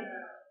pool.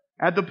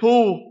 At the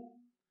pool.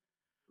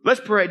 Let's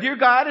pray. Dear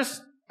God,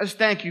 I just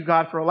thank you,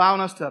 God, for allowing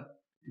us to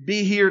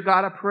be here.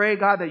 God, I pray,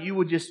 God, that you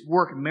would just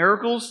work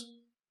miracles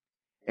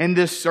in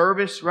this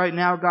service right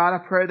now. God, I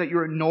pray that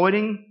your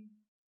anointing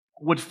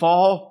would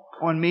fall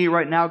on me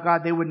right now.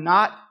 God, they would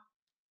not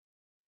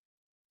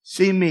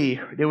see me.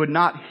 They would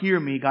not hear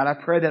me. God, I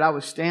pray that I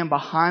would stand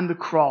behind the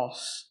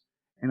cross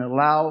and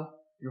allow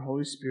your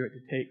Holy Spirit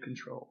to take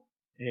control.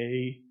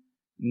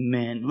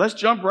 Amen. Let's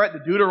jump right to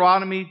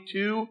Deuteronomy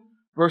 2,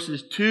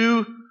 verses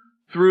 2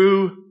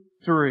 through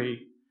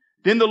 3.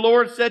 Then the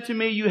Lord said to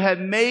me, you have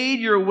made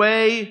your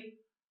way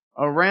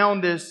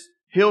around this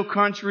hill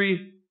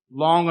country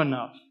long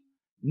enough.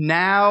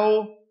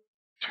 Now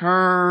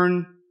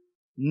turn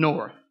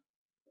north.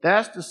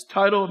 That's the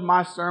title of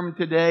my sermon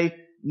today.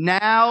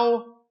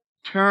 Now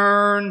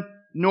turn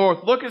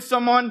north. Look at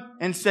someone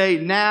and say,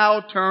 now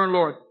turn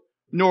north.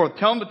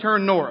 Tell them to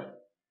turn north.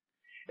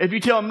 If you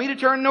tell me to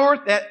turn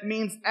north, that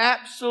means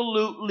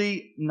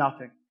absolutely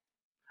nothing.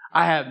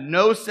 I have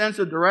no sense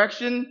of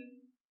direction.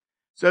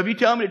 So if you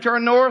tell me to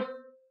turn north,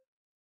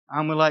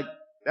 I'm like,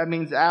 that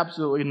means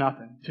absolutely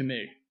nothing to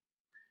me.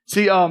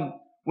 See,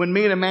 when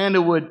me and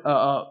Amanda would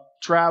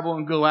travel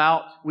and go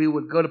out, we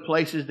would go to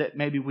places that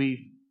maybe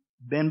we've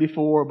been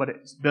before, but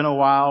it's been a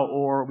while,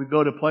 or we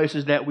go to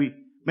places that we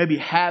maybe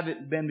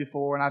haven't been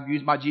before, and I've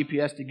used my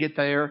GPS to get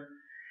there.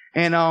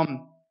 And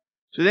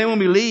so then when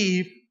we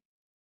leave,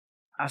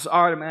 I said,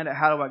 all right, Amanda,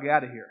 how do I get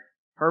out of here?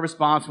 Her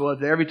response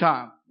was, every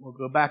time, we'll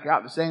go back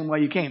out the same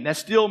way you came. That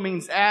still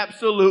means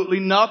absolutely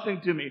nothing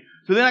to me.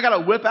 So then I got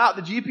to whip out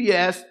the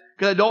GPS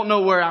because I don't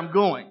know where I'm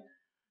going.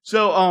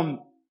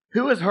 So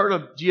who has heard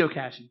of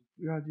geocaching?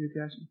 You heard of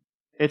geocaching?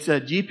 It's a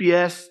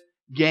GPS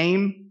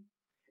game.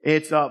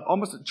 It's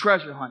almost a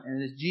treasure hunt,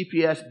 and it's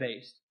GPS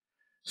based.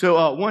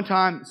 So one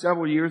time,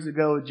 several years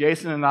ago,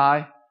 Jason and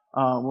I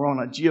were on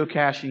a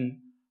geocaching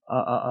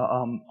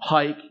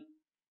hike,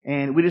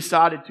 and we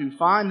decided to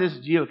find this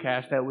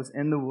geocache that was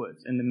in the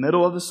woods in the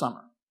middle of the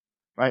summer.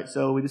 Right?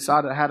 So we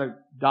decided, I had a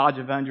Dodge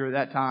Avenger at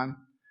that time.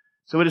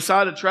 So we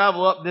decided to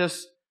travel up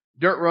this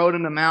dirt road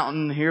in the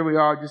mountain. Here we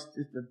are, just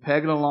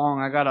pegging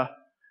along. I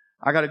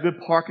got a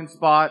good parking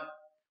spot.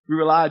 We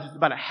realized it's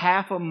about a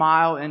half a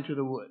mile into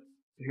the woods.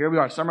 So here we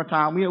are,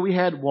 summertime. We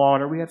had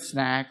water, we had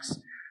snacks,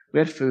 we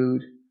had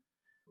food,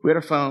 we had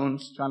our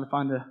phones, trying to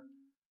find the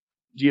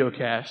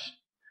geocache.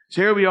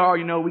 So here we are,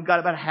 we got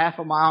about a half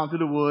a mile into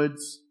the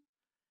woods.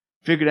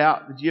 Figured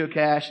out the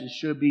geocache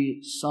should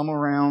be somewhere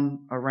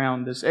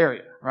around this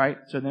area, right?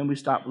 So then we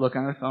stopped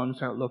looking at our phone and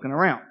started looking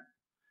around.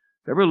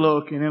 So we're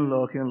looking and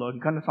looking and looking.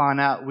 Come to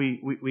find out,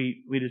 we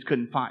just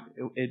couldn't find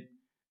it.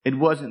 It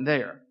wasn't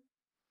there.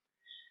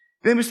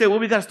 Then we said, well,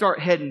 we got to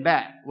start heading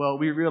back. Well,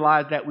 we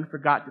realized that we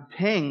forgot to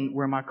ping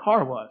where my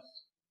car was.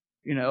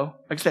 Like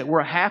I said, we're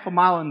a half a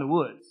mile in the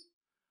woods.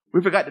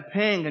 We forgot to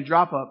ping and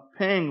drop a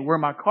ping where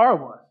my car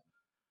was.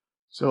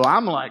 So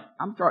I'm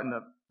starting to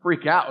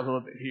freak out a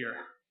little bit here.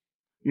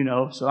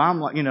 So I'm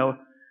like,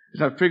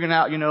 so I'm figuring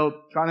out,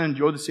 trying to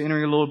enjoy the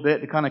scenery a little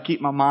bit to kind of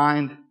keep my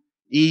mind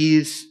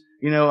ease.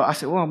 I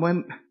said, well,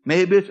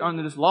 maybe it's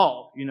under this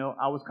log.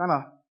 I was kind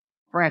of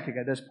frantic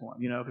at this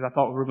point, because I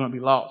thought we were going to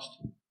be lost.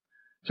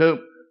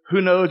 So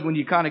who knows, when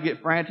you kind of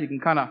get frantic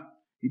and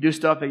you do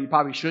stuff that you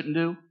probably shouldn't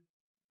do,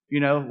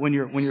 when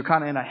you're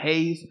kind of in a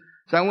haze.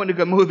 So I went to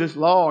go move this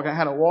log. I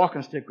had a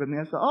walking stick with me.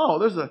 I said, oh,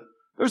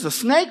 there's a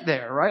snake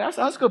there, right? I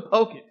said, let's go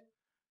poke it.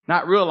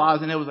 Not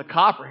realizing it was a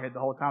copperhead the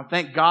whole time.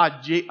 Thank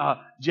God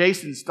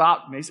Jason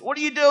stopped me. He said, what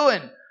are you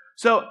doing?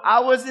 So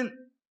I wasn't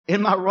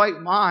in my right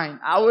mind.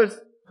 I was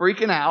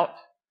freaking out.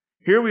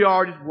 Here we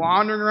are just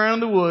wandering around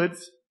the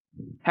woods.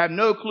 Have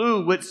no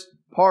clue which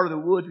part of the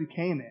woods we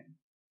came in.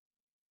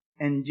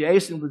 And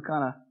Jason was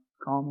kind of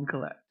calm and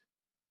collect.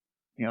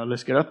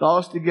 Let's get our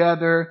thoughts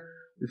together.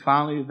 We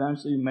finally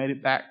eventually made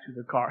it back to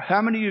the car.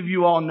 How many of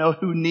you all know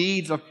who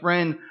needs a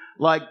friend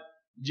like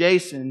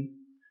Jason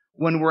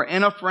when we're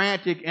in a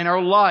frantic in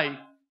our life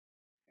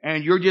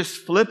and you're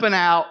just flipping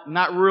out,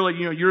 not really,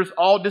 you're just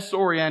all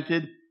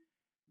disoriented?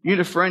 You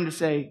need a friend to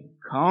say,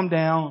 calm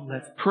down,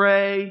 let's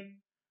pray,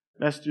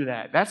 let's do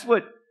that. That's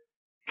what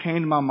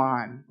came to my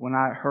mind when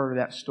I heard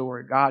that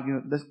story. God,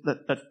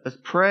 let's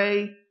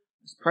pray.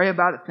 Let's pray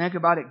about it, think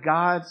about it.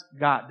 God's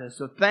got this.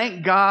 So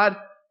thank God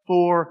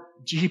for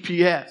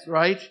GPS,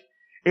 right?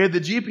 If the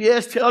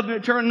GPS tells me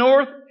to turn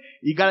north,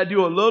 you got to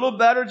do a little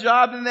better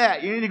job than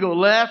that. You need to go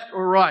left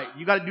or right.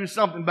 You got to do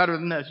something better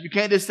than this. You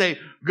can't just say,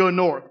 go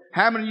north.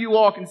 How many of you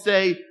all can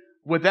say,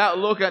 without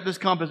looking at this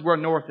compass, where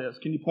north is?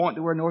 Can you point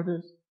to where north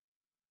is?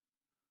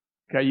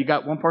 Okay, you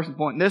got one person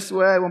pointing this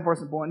way, one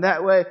person pointing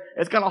that way.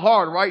 It's kind of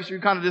hard, right? So you're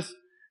kind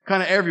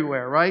of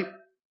everywhere, right?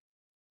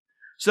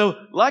 So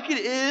like it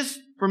is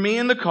for me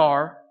in the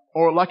car,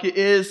 or like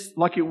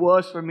it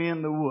was for me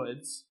in the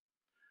woods,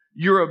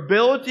 your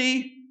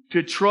ability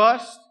to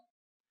trust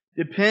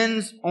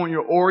depends on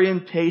your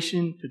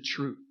orientation to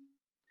truth.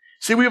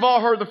 See, we've all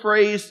heard the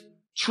phrase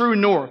true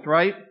north,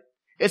 right?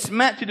 It's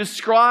meant to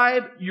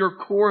describe your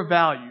core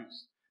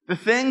values, the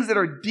things that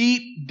are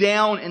deep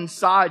down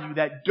inside you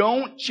that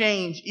don't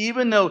change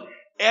even though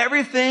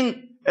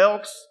everything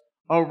else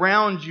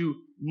around you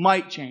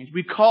might change.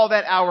 We call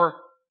that our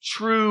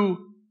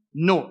true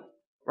north,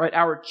 right?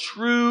 Our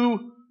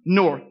true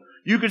north.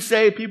 You could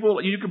say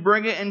you could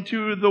bring it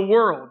into the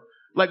world.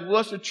 Like,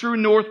 what's the true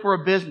north for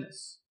a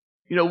business?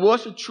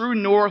 What's the true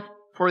north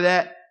for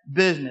that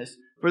business?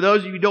 For those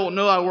of you who don't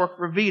know, I work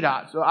for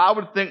VDOT. So I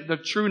would think the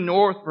true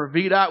north for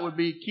VDOT would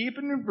be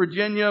keeping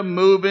Virginia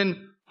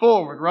moving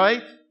forward,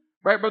 right?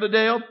 Right, Brother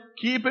Dale?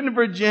 Keeping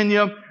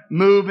Virginia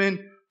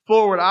moving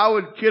forward. I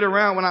would kid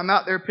around when I'm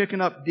out there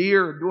picking up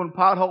deer or doing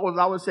potholes.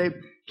 I would say,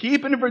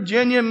 keeping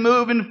Virginia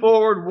moving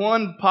forward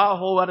one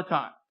pothole at a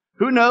time.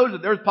 Who knows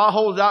that there's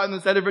potholes out in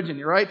the state of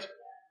Virginia, right?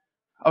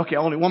 Okay,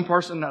 only one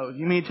person knows.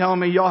 You mean telling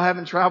me y'all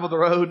haven't traveled the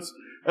roads?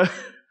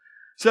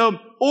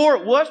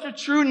 Or what's the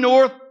true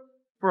north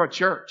for a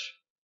church?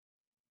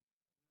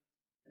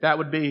 That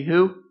would be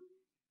who?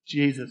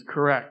 Jesus,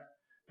 correct.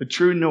 The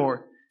true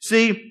north.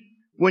 See,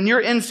 when you're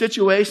in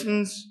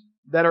situations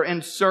that are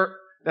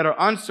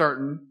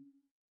uncertain,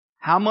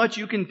 how much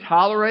you can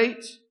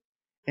tolerate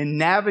and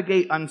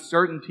navigate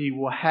uncertainty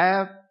will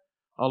have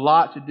a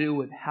lot to do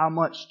with how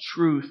much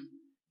truth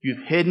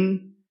you've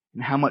hidden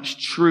and how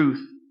much truth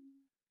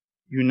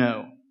you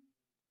know.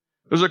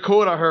 There's a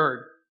quote I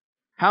heard.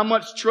 How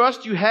much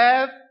trust you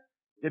have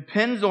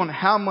depends on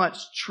how much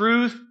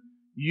truth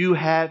you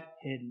have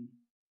hidden.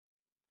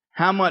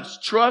 How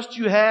much trust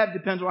you have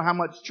depends on how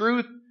much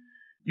truth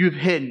you've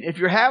hidden. If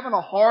you're having a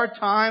hard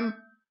time,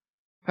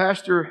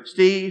 Pastor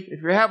Steve,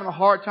 if you're having a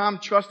hard time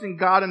trusting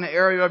God in the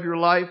area of your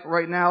life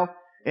right now,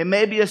 it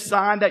may be a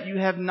sign that you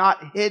have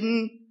not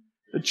hidden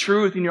the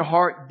truth in your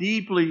heart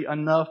deeply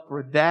enough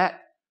for that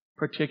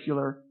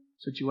particular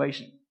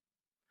situation.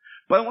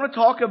 But I want to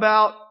talk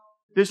about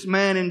this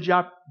man in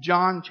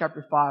John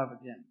chapter 5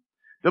 again.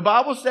 The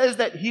Bible says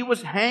that he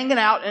was hanging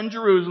out in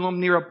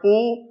Jerusalem near a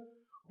pool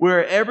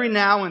where every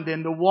now and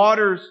then the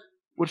waters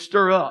would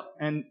stir up.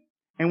 And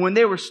when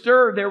they were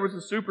stirred, there was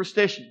a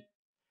superstition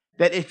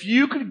that if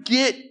you could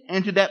get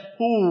into that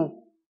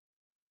pool,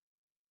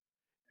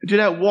 into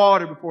that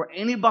water before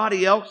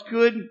anybody else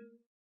could,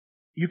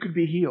 you could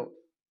be healed.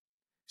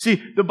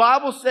 See, the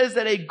Bible says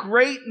that a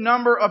great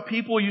number of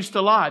people used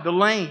to lie. The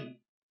lame,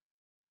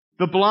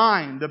 the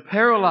blind, the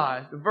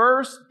paralyzed.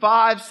 Verse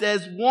 5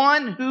 says,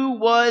 one who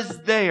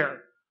was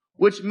there,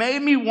 which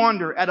made me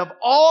wonder, out of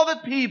all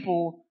the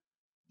people,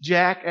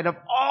 Jack, out of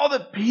all the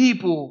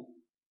people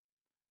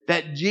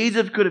that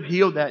Jesus could have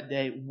healed that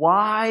day,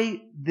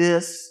 why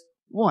this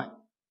one?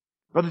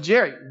 Brother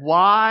Jerry,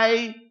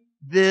 why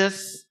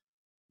this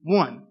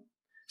one?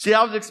 See,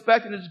 I was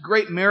expecting this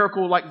great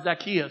miracle like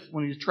Zacchaeus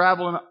when he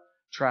was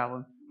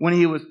when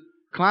he was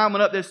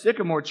climbing up this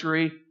sycamore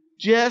tree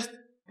just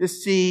to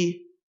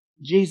see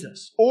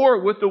Jesus.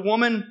 Or with the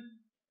woman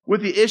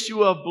with the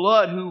issue of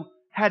blood who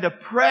had to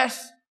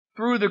press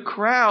through the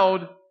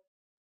crowd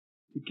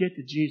to get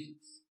to Jesus.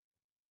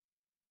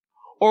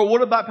 Or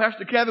what about,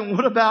 Pastor Kevin,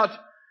 what about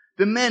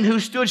the men who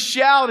stood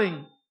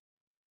shouting,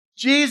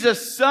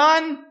 Jesus,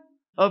 Son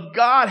of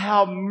God,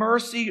 have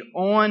mercy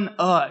on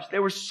us. They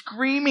were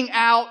screaming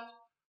out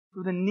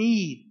for the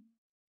need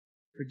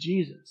for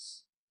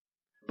Jesus.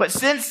 But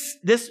since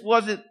this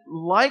wasn't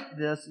like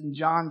this in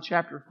John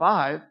chapter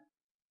 5,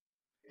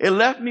 it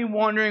left me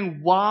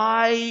wondering,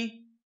 why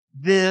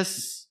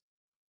this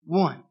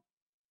one?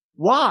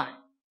 Why?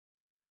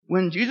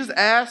 When Jesus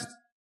asked,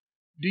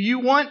 do you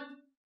want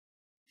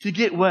to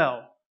get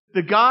well?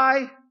 The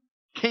guy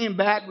came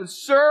back with,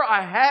 Sir,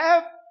 I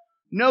have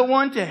no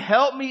one to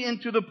help me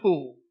into the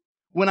pool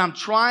when I'm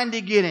trying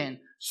to get in.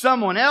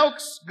 Someone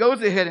else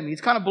goes ahead of me.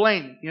 He's kind of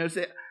blaming.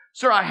 Say,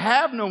 Sir, I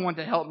have no one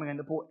to help me in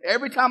the pool.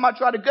 Every time I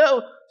try to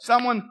go,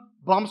 someone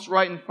bumps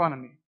right in front of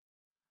me.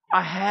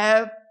 I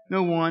have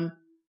no one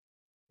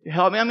to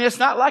help me. I mean, it's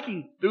not like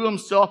he threw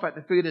himself at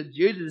the feet of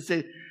Jesus and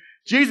said,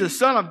 Jesus,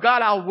 Son of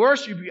God, I'll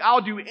worship you.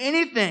 I'll do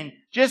anything.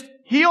 Just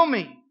heal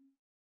me.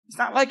 It's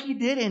not like he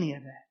did any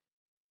of that.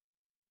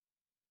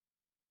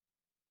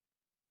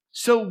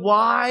 So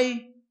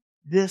why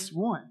this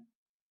one?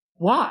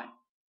 Why?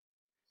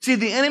 See,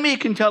 the enemy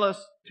can tell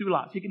us two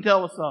lies. He can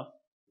tell us a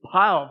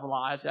pile of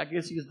lies. I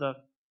guess he's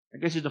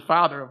the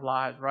father of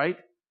lies, right?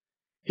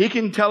 He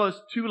can tell us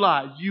two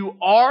lies. You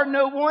are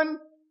no one,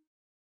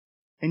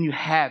 and you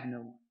have no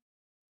one.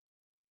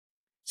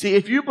 See,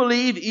 if you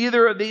believe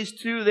either of these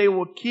two, they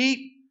will keep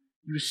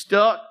you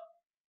stuck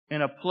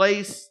in a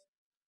place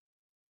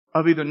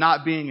of either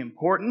not being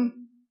important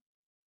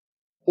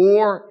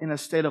or in a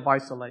state of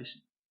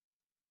isolation.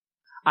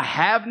 I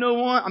have no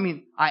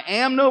one. I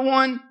am no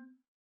one.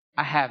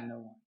 I have no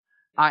one.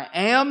 I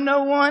am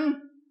no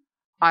one.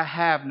 I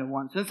have no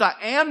one. Since I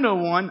am no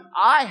one,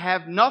 I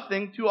have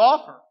nothing to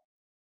offer.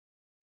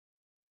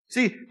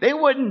 See, they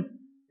wouldn't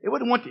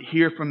want to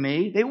hear from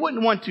me. They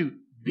wouldn't want to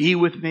be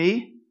with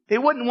me. They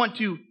wouldn't want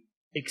to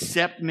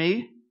accept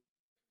me.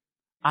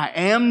 I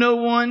am no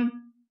one.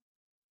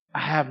 I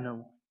have no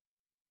one.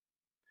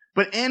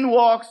 But in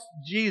walks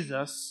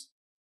Jesus,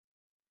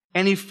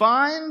 and He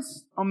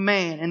finds a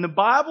man. And the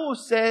Bible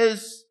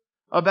says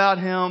about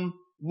him,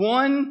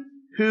 one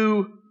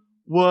who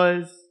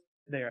was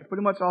there. That's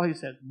pretty much all He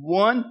says.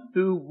 One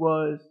who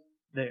was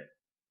there.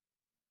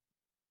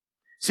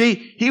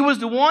 See, he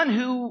was one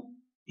who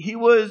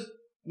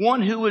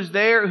was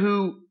there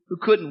who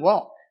couldn't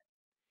walk.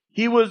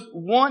 He was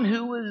one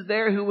who was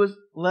there who was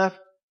left,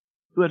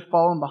 who had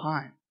fallen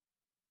behind.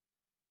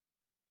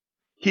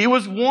 He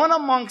was one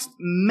amongst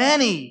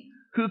many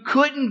who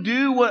couldn't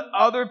do what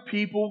other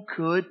people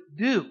could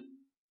do.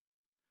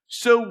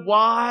 So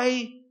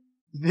why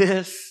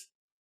this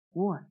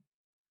one?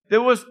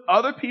 There was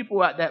other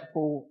people at that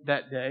pool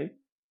that day,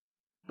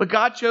 but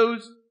God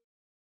chose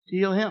to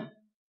heal him.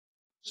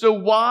 So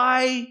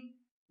why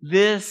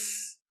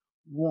this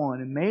one?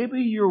 And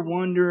maybe you're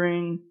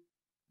wondering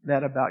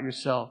that about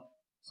yourself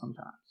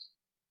sometimes.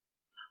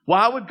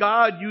 Why would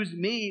God use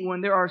me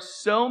when there are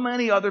so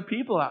many other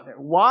people out there?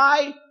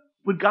 Why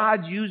would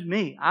God use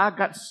me? I've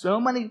got so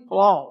many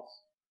flaws.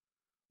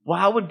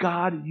 Why would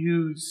God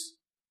use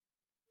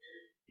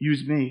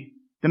me?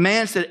 The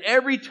man said,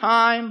 every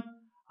time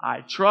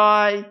I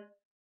try,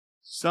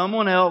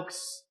 someone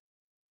else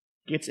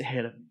gets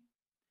ahead of me.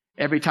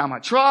 Every time I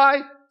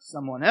try,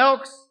 someone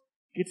else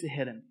gets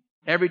ahead of me.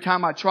 Every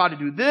time I try to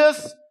do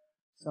this,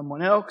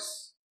 someone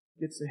else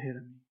gets ahead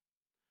of me.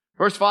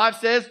 Verse 5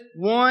 says,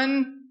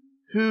 one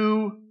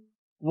who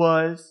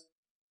was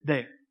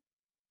there.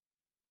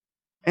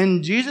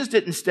 And Jesus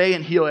didn't stay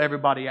and heal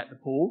everybody at the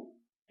pool.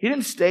 He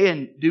didn't stay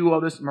and do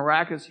all this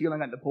miraculous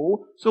healing at the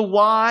pool. So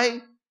why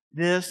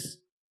this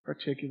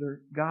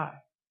particular guy?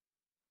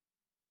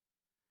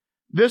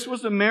 This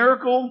was a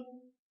miracle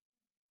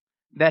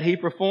that He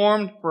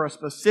performed for a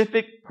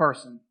specific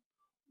person.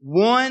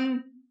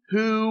 One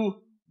who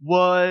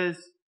was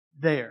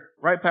there.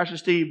 Right, Pastor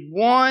Steve?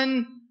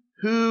 One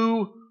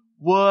who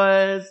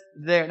was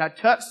there. Now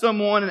touch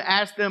someone and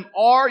ask them,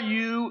 are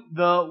you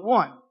the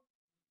one?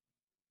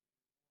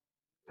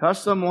 Touch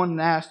someone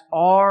and ask,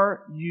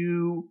 are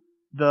you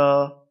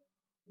the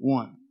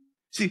one?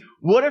 See,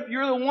 what if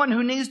you're the one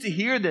who needs to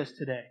hear this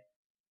today?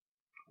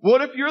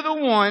 What if you're the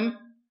one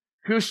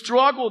who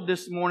struggled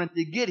this morning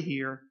to get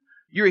here?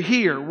 You're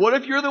here. What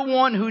if you're the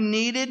one who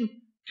needed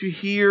to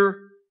hear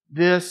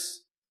this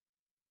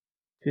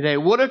today?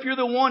 What if you're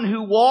the one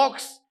who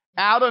walks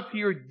out of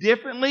here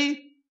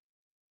differently?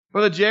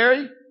 Brother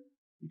Jerry,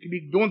 you could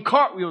be doing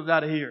cartwheels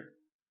out of here.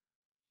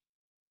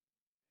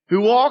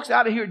 Who walks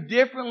out of here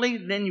differently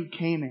than you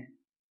came in.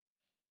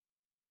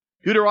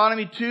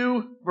 Deuteronomy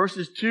 2,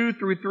 verses 2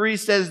 through 3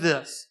 says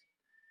this.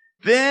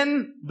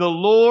 Then the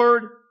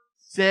Lord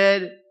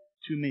said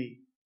to me,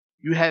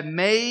 you have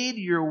made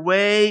your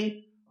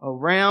way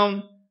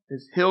around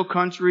this hill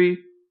country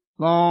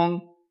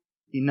long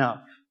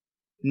enough.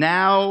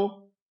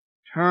 Now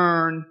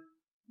turn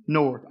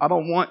north. I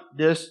don't want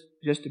this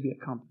just to be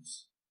a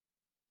compass.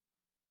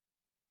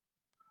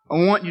 I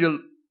want you to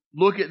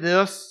look at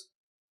this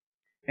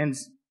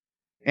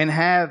and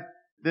have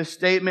this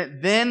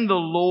statement, then the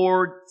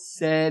Lord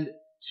said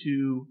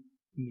to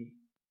me.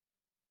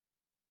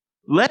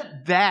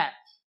 Let that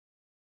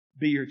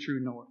be your true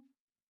north.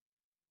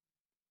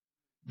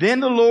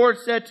 Then the Lord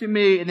said to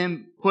me, and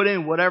then put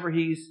in whatever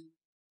He's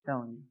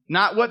telling you.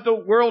 Not what the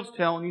world's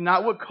telling you,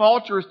 not what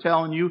culture is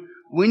telling you.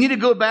 We need to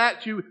go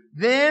back to,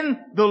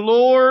 then the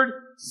Lord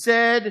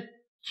said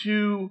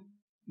to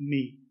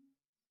me.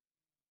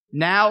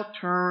 Now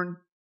turn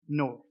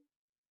north.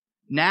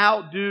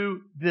 Now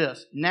do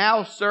this.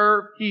 Now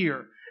serve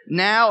here.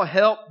 Now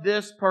help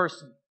this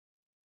person.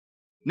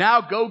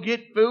 Now go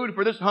get food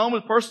for this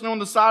homeless person on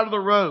the side of the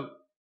road.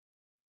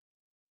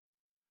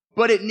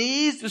 But it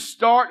needs to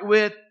start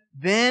with,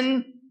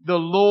 then the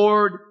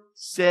Lord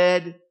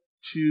said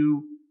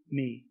to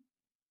me.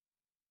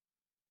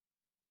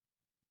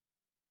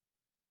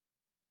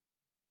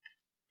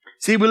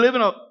 See, we live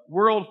in a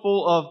world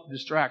full of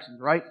distractions,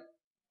 right?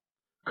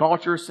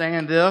 Culture is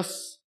saying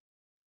this,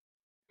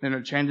 then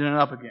they're changing it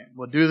up again.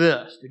 Well, do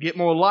this. To get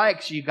more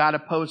likes, you got to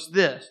post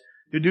this.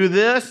 To do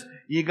this,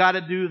 you got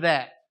to do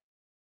that.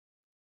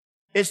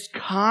 It's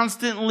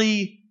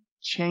constantly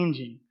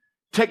changing.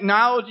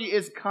 Technology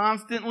is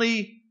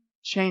constantly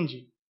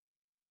changing.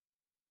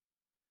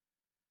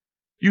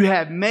 You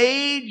have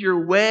made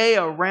your way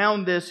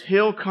around this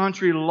hill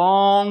country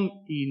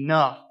long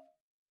enough.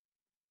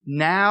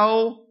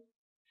 Now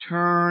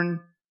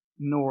turn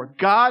north.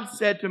 God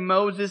said to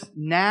Moses,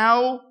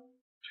 now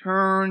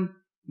turn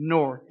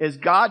north. Is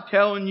God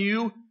telling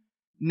you,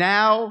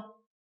 now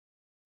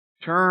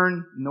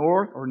turn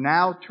north, or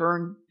now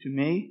turn to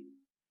me?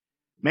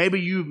 Maybe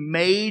you've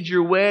made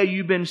your way,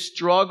 you've been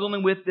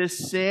struggling with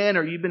this sin,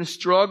 or you've been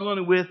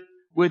struggling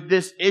with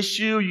this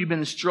issue, you've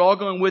been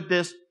struggling with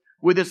this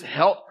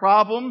health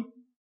problem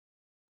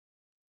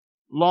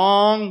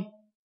long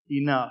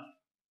enough.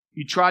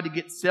 You try to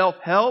get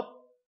self-help.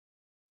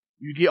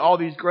 You get all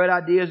these great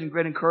ideas and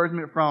great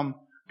encouragement from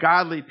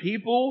godly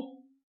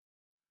people.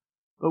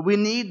 But we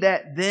need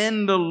that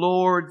 "then the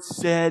Lord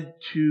said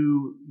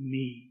to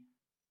me."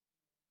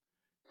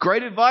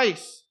 Great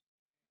advice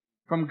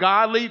from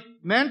godly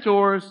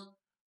mentors,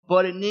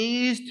 but it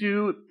needs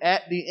to,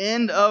 at the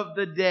end of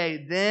the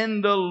day,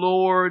 "then the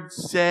Lord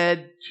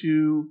said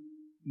to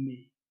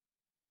me."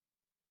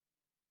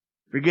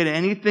 Forget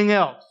anything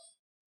else.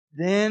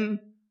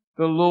 Then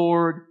the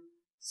Lord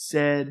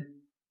said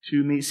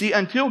to me. See,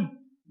 until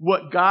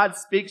what God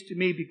speaks to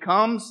me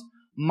becomes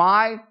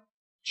my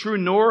true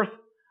north,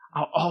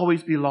 I'll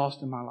always be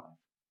lost in my life.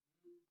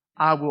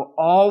 I will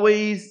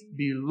always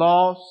be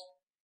lost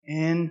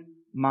in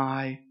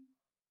my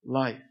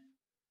life.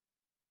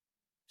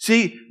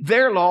 See,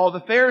 their law,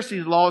 the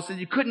Pharisees' law, said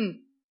you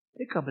couldn't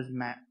pick up his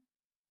mat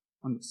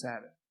on the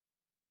Sabbath.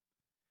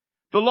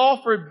 The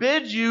law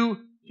forbids you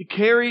to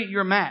carry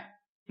your mat.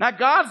 Not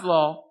God's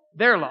law,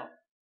 their law.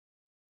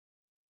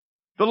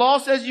 The law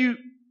says you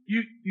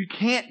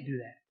can't do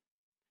that.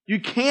 You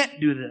can't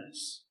do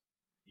this.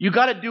 You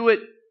got to do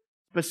it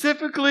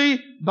specifically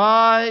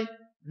by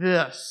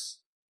this.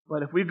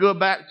 But if we go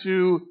back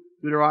to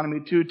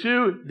Deuteronomy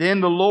 2:2,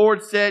 then the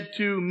Lord said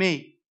to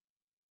me.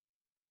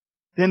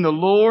 Then the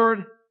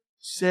Lord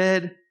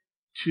said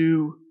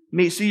to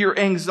me. See, your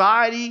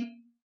anxiety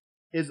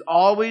is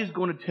always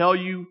going to tell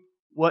you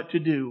what to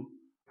do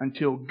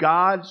until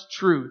God's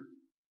truth,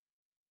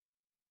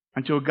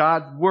 until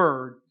God's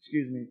word,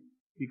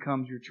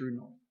 becomes your true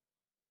north.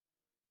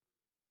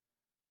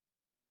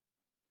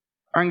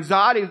 Our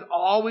anxiety is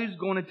always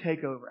going to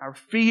take over. Our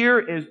fear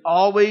is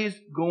always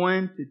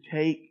going to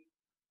take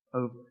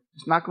over.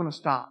 It's not going to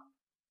stop.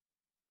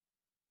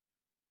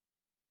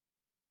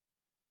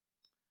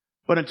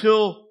 But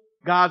until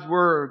God's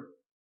word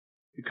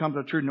becomes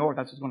our true north,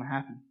 that's what's going to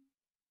happen.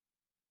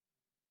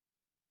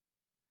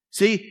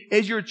 See,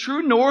 is your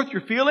true north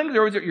your feelings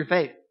or is it your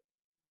faith?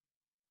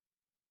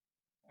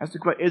 That's the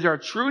question. Is our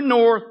true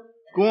north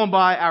going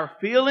by our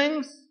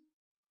feelings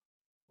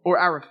or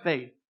our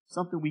faith?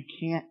 Something we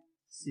can't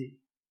see.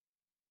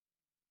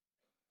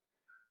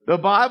 The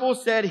Bible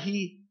said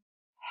he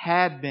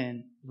had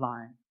been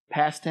lying.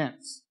 Past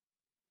tense.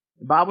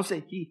 The Bible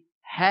said he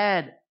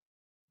had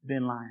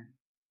been lying.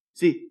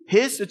 See,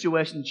 his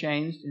situation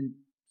changed and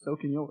so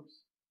can yours.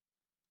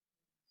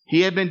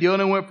 He had been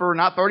dealing with for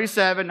not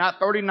 37, not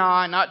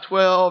 39, not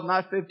 12,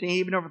 not 15,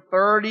 even over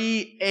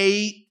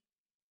 38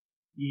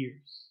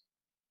 years.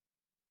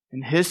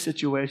 And his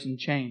situation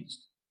changed.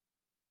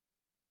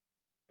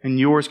 And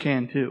yours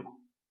can too.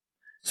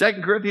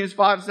 2 Corinthians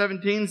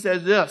 5:17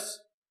 says this: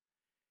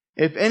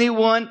 if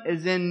anyone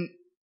is in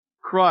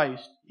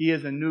Christ, he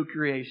is a new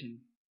creation.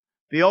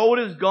 The old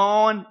is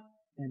gone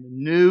and the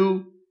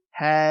new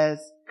has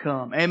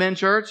come. Amen,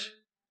 church?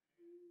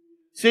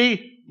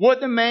 See, what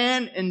the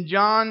man in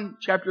John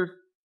chapter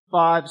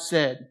 5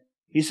 said.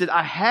 He said,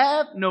 I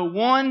have no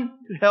one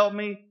to help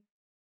me.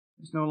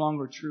 It's no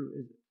longer true,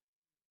 is it?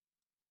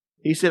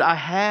 He said, I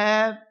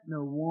have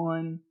no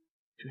one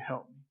to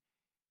help me.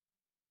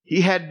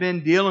 He had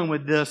been dealing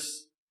with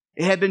this.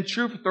 It had been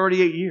true for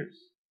 38 years.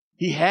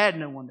 He had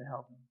no one to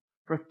help him.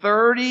 For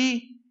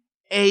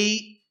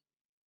 38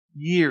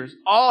 years.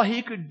 All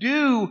he could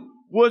do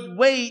was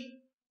wait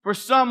for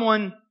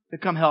someone to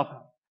come help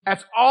him.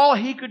 That's all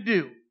he could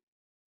do.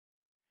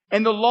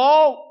 And the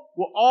law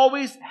will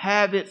always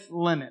have its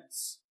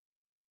limits.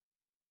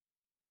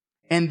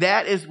 And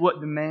that is what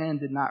the man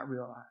did not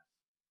realize.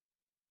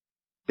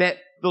 That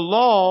the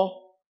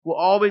law will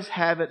always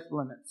have its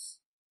limits.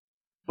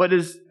 But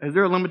is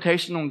there a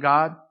limitation on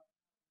God?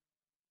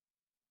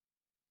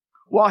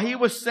 While he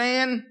was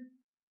saying,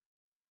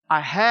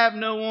 I have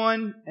no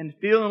one, and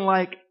feeling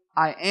like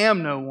I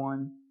am no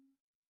one,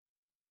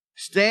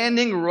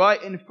 standing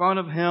right in front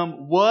of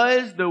him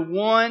was the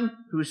one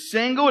who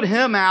singled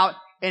him out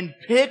and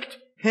picked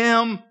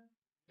him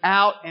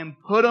out and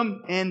put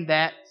him in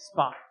that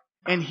spot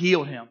and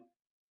healed him.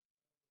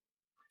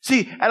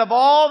 See, out of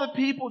all the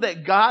people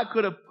that God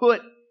could have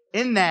put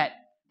in that,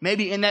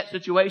 maybe in that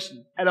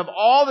situation, out of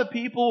all the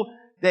people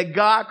that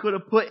God could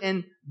have put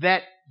in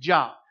that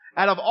job,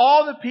 out of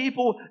all the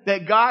people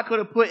that God could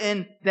have put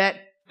in that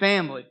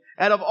family,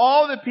 out of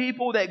all the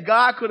people that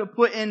God could have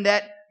put in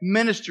that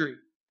ministry,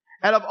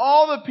 out of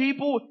all the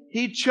people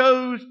He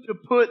chose to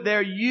put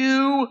there,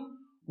 you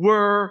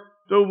were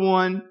the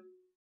one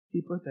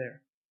He put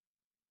there.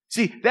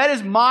 See, that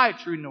is my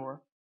true north.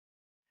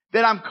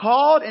 That I'm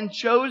called and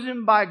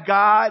chosen by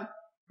God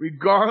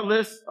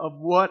regardless of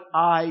what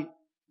I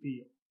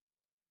feel.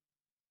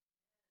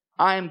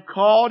 I am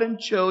called and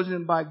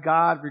chosen by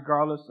God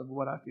regardless of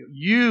what I feel.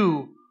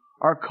 You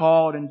are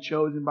called and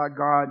chosen by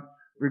God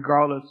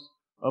regardless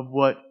of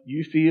what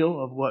you feel,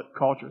 of what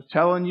culture is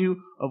telling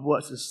you, of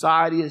what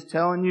society is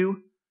telling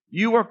you.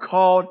 You are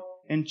called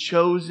and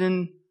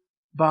chosen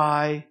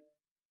by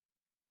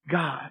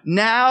God.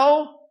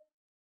 Now,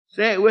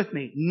 say it with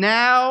me,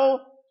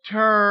 now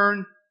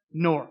turn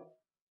north.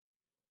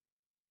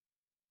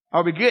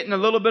 Are we getting a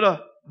little bit of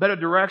better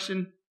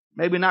direction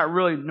maybe not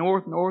really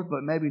north,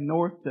 but maybe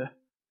north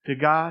to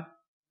God.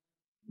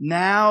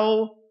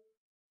 Now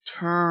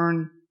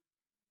turn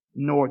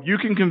north. You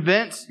can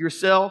convince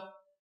yourself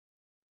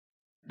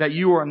that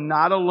you are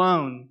not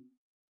alone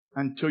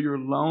until your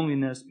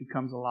loneliness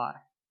becomes a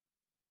lie.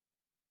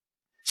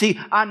 See,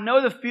 I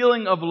know the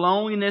feeling of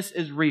loneliness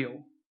is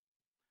real.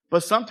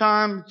 But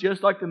sometimes,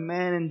 just like the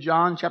man in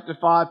John chapter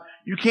 5,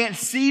 you can't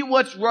see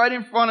what's right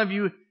in front of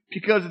you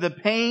because of the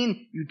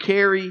pain you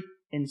carry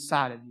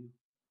inside of you.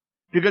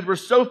 Because we're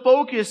so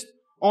focused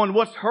on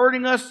what's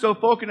hurting us, so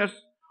focused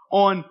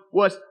on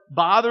what's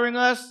bothering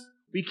us,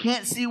 we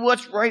can't see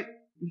what's right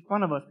in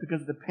front of us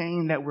because of the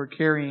pain that we're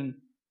carrying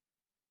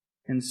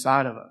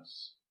inside of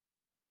us.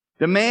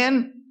 The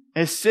man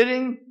is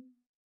sitting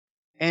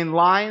and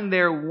lying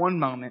there one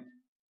moment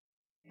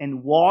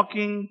and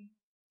walking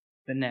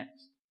the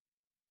next.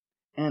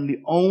 And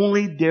the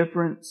only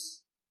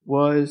difference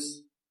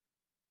was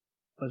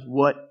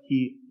what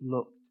he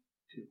looked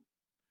to.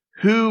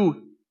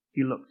 Who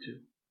he looked to.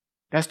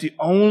 That's the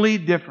only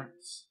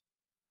difference.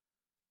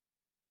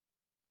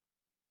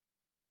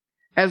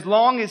 As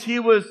long as he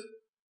was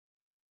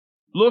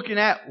looking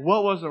at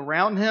what was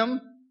around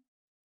him,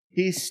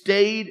 he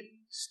stayed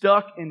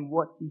stuck in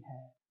what he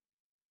had.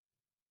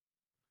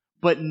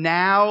 But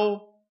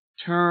now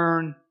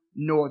turn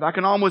north. I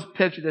can almost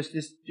picture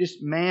this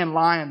man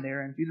lying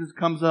there, and Jesus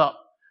comes up,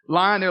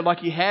 lying there like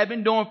he had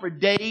been doing for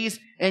days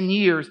and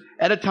years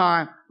at a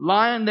time,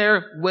 lying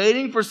there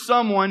waiting for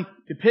someone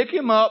to pick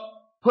him up,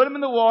 put him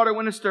in the water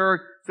when it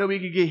stirred so he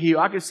could get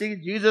healed. I could see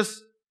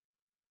Jesus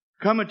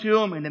coming to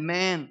him, and the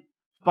man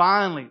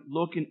finally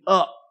looking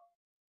up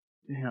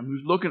to him.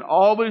 He was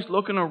always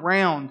looking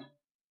around.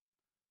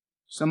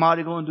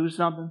 Somebody going to do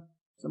something?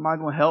 Somebody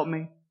going to help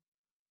me?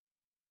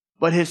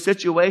 But his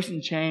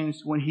situation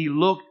changed when he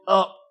looked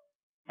up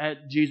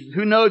at Jesus.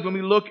 Who knows, when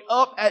we look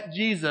up at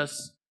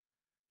Jesus,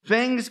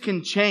 things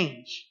can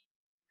change.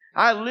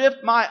 I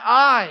lift my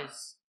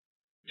eyes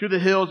to the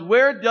hills.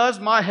 Where does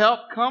my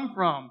help come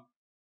from?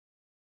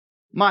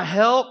 My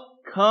help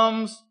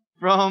comes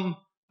from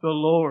the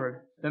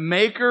Lord, the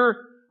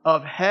maker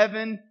of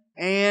heaven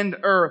and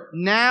earth.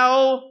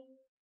 Now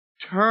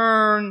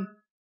turn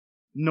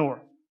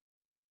north.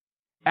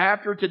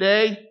 After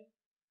today,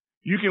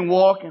 you can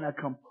walk in a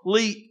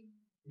complete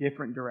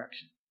different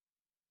direction.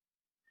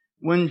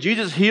 When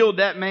Jesus healed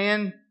that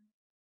man,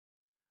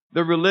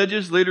 the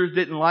religious leaders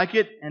didn't like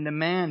it, and the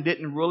man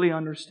didn't really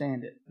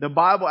understand it. The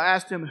Bible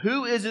asked him,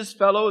 "Who is this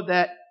fellow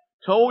that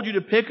told you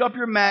to pick up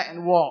your mat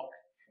and walk?"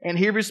 And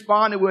he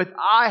responded with,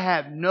 "I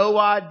have no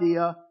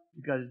idea,"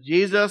 because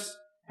Jesus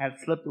had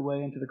slipped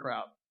away into the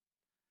crowd.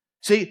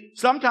 See,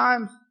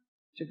 sometimes,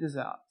 check this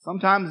out,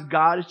 sometimes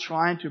God is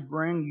trying to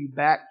bring you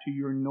back to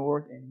your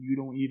north and you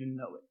don't even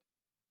know it.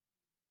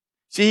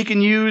 See, He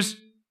can use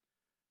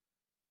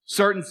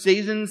certain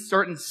seasons,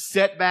 certain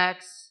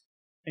setbacks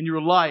in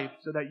your life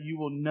so that you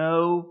will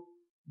know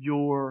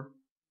your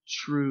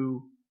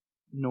true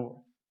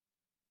north.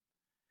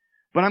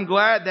 But I'm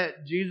glad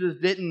that Jesus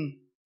didn't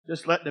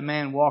just let the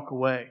man walk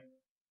away.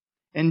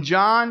 In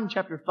John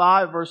chapter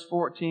 5, verse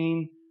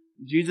 14,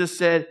 Jesus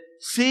said,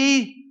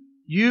 "See,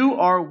 you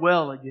are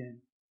well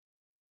again.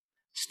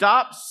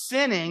 Stop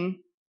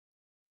sinning,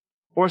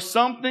 or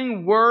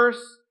something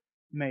worse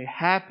may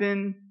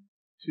happen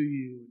to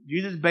you."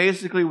 Jesus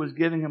basically was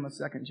giving him a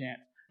second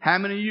chance. How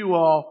many of you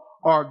all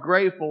are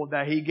grateful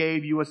that He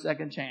gave you a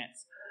second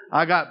chance?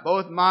 I got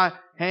both my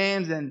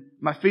hands and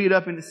my feet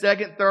up in the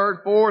second,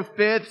 third, fourth,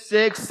 fifth,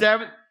 sixth,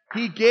 seventh.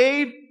 He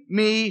gave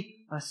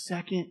me a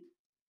second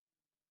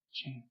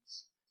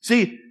chance.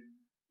 See,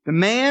 the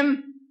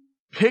man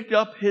picked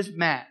up his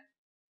mat,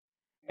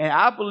 and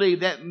I believe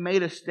that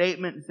made a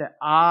statement that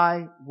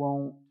I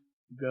won't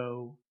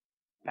go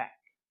back.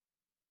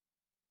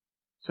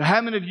 So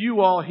how many of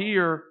you all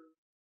here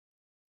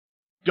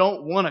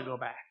don't want to go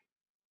back?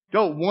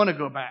 Don't want to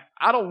go back.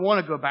 I don't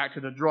want to go back to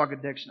the drug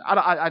addiction.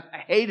 I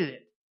hated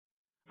it.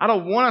 I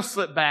don't want to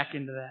slip back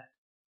into that.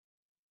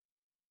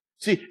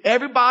 See,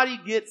 everybody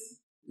gets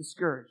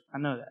discouraged. I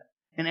know that.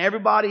 And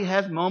everybody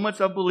has moments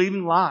of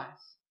believing lies.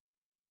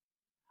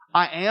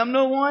 I am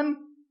no one.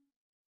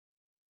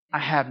 I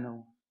have no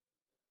one.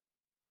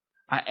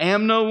 I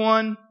am no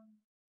one.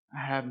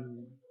 I have no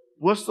one.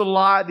 What's the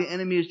lie the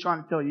enemy is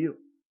trying to tell you?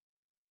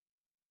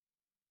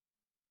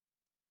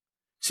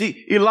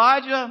 See,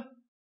 Elijah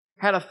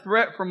had a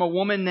threat from a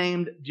woman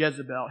named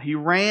Jezebel. He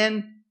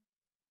ran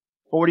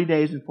 40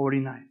 days and 40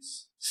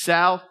 nights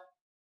south,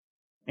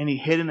 and he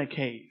hid in a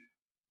cave.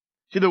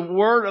 See, the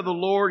word of the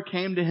Lord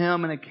came to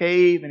him in a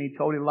cave, and He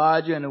told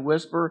Elijah in a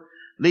whisper,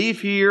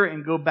 "Leave here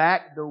and go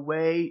back the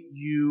way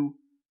you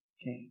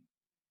came."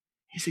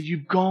 He said,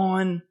 "You've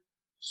gone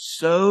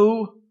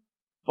so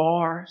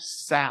far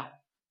south.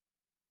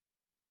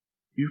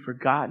 You've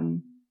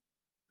forgotten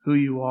who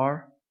you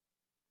are,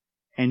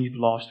 and you've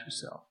lost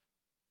yourself."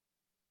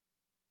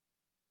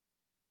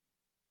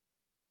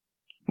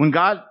 When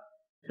God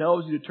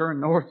tells you to turn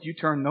north, you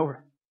turn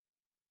north.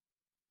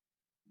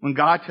 When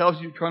God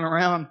tells you to turn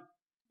around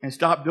and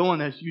stop doing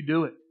this, you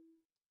do it.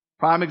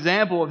 Prime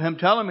example of him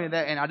telling me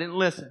that, and I didn't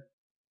listen.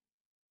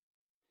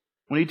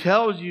 When he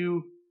tells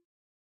you,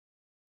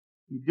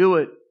 you do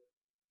it,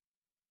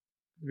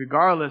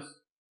 regardless,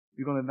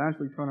 you're going to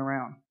eventually turn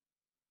around.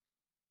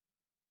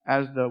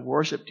 As the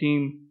worship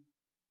team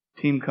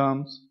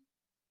comes.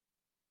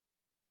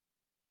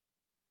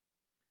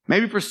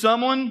 Maybe for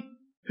someone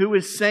who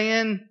is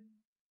saying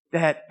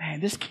that, man,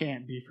 this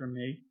can't be for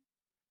me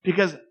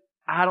because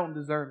I don't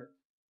deserve it.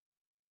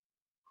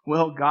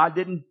 Well, God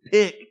didn't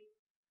pick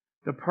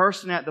the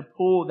person at the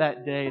pool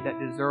that day that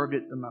deserved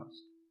it the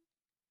most.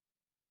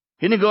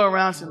 He didn't go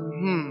around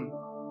saying,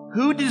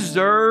 who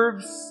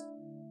deserves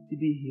to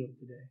be healed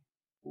today?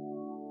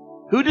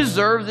 Who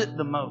deserves it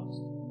the most?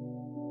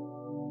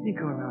 He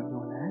didn't go around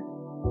doing that.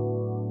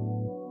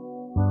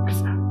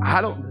 Because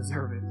I don't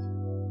deserve it.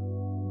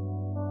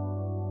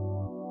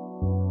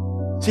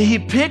 See, he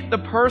picked the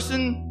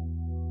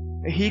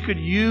person that he could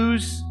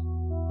use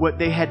what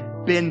they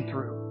had been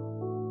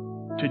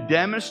through to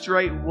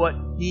demonstrate what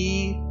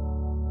he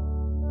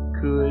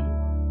could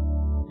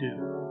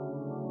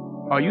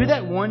do. Are you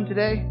that one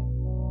today?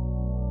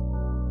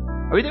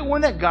 Are you that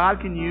one that God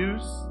can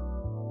use?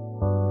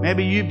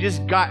 Maybe you've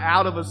just got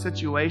out of a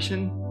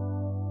situation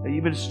that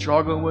you've been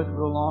struggling with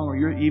real long, or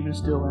you're even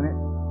still in it,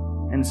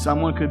 and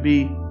someone could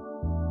be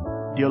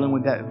dealing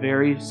with that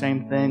very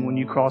same thing when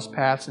you cross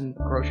paths in the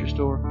grocery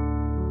store,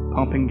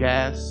 pumping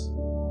gas.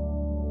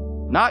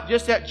 Not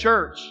just at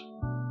church.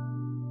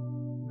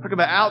 Talk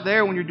about out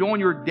there when you're doing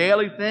your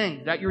daily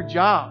things, at your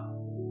job.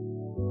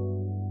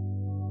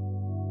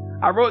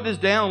 I wrote this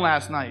down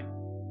last night.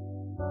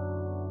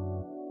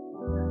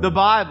 The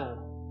Bible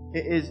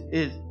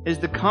is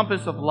the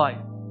compass of life.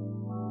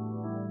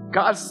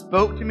 God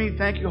spoke to me.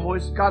 Thank you, Holy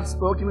Spirit. God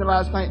spoke to me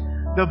last night.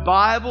 The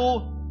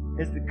Bible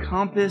is the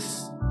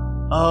compass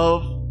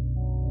of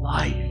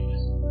life.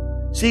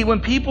 See,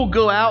 when people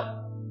go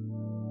out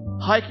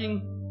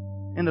hiking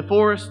in the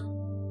forest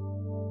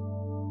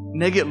and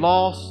they get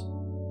lost,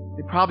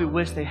 they probably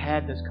wish they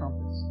had this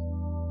compass.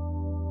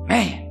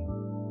 Man,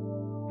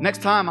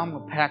 next time I'm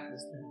going to pack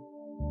this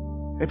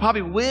thing. They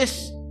probably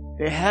wish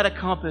they had a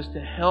compass to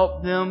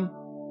help them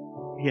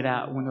get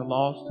out when they're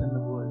lost in the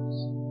woods.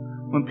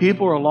 When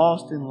people are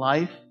lost in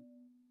life,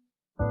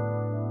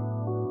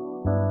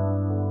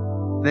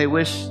 they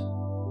wish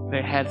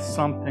they had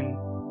something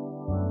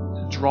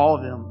to draw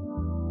them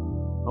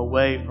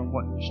away from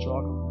what they're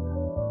struggling with.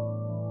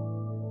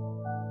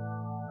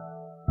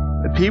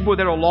 The people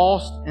that are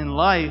lost in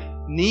life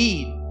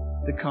need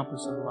the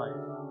compass of life.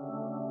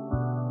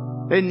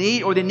 They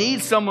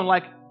need someone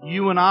like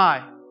you and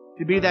I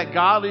to be that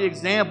godly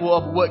example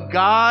of what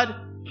God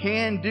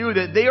can do,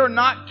 that they are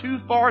not too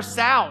far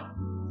south.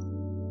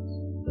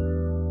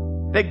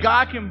 That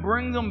God can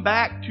bring them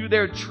back to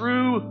their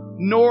true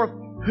north,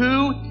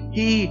 who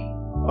He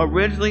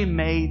originally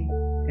made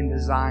and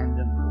designed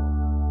them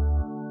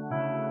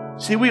for.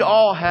 See, we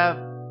all have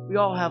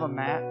a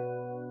map.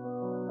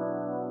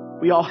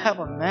 We all have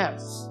a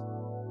mess.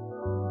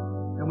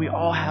 And we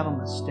all have a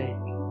mistake.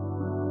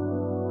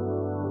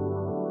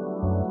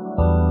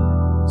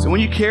 So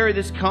when you carry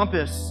this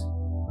compass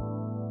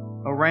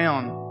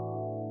around,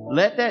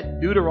 let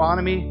that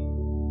Deuteronomy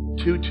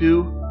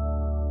 2:2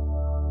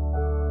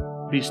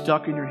 be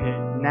stuck in your head.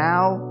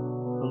 Now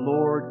the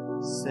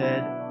Lord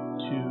said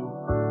to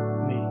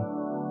me.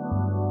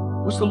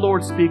 What's the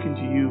Lord speaking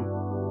to you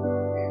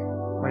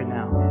right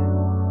now?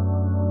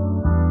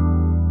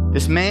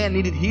 This man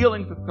needed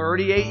healing for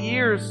 38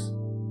 years.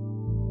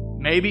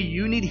 Maybe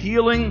you need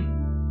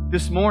healing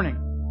this morning.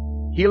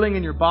 Healing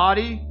in your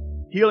body,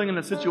 healing in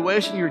the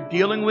situation you're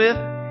dealing with,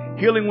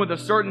 healing with a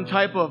certain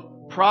type of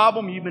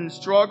problem you've been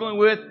struggling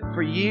with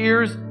for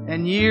years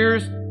and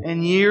years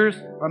and years,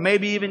 or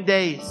maybe even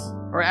days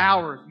or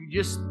hours. You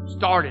just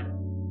started.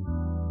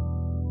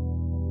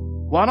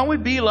 Why don't we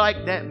be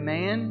like that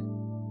man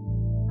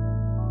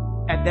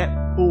at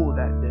that pool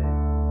that day?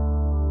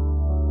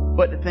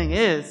 But the thing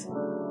is,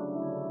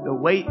 the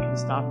wait can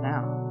stop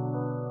now.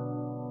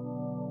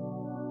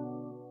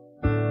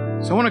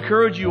 So I want to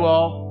encourage you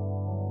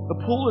all, the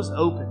pool is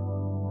open.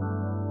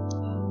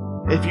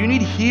 If you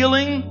need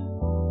healing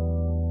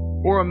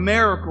or a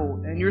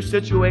miracle in your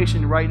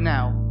situation right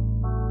now,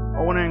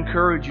 I want to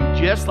encourage you,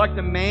 just like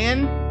the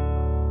man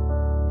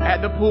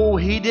at the pool,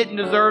 he didn't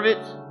deserve it.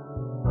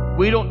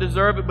 We don't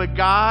deserve it, but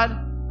God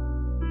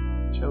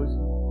chose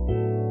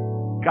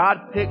him.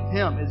 God picked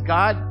him. Is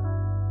God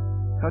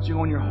touching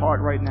on your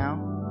heart right now?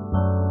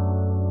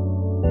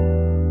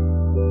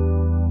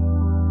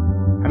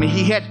 I mean,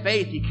 he had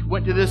faith. He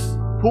went to this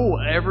pool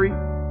every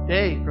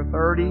day for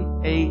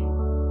 38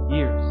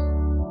 years.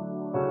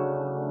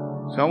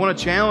 So I want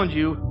to challenge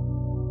you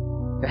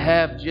to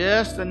have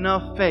just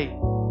enough faith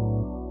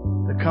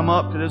to come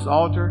up to this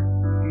altar.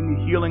 If you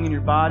need healing in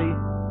your body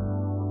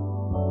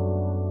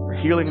or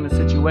healing in a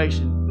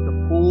situation, the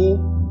pool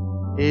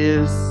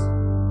is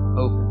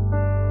open.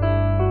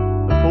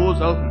 The pool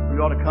is open for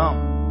you all to come.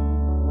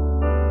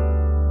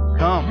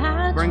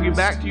 Come. Bring you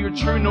back to your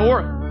true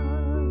north.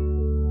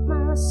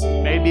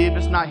 Maybe if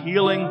it's not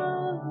healing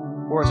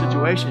or a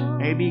situation,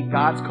 maybe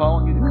God's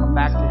calling you to come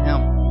back to Him.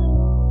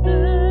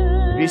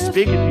 If He's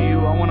speaking to you,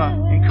 I want to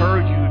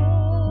encourage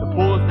you. The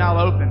pool is now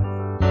open.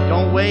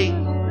 Don't wait.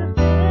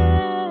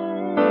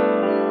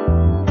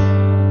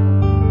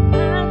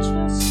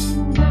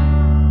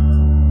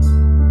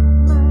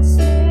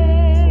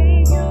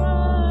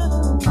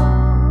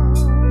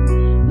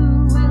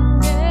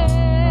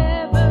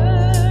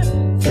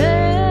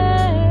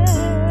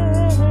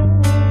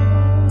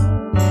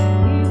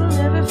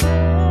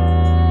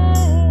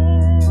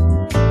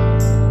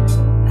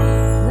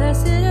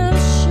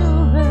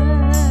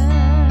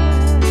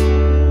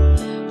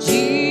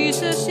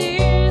 Jesus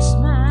is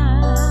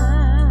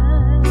mine.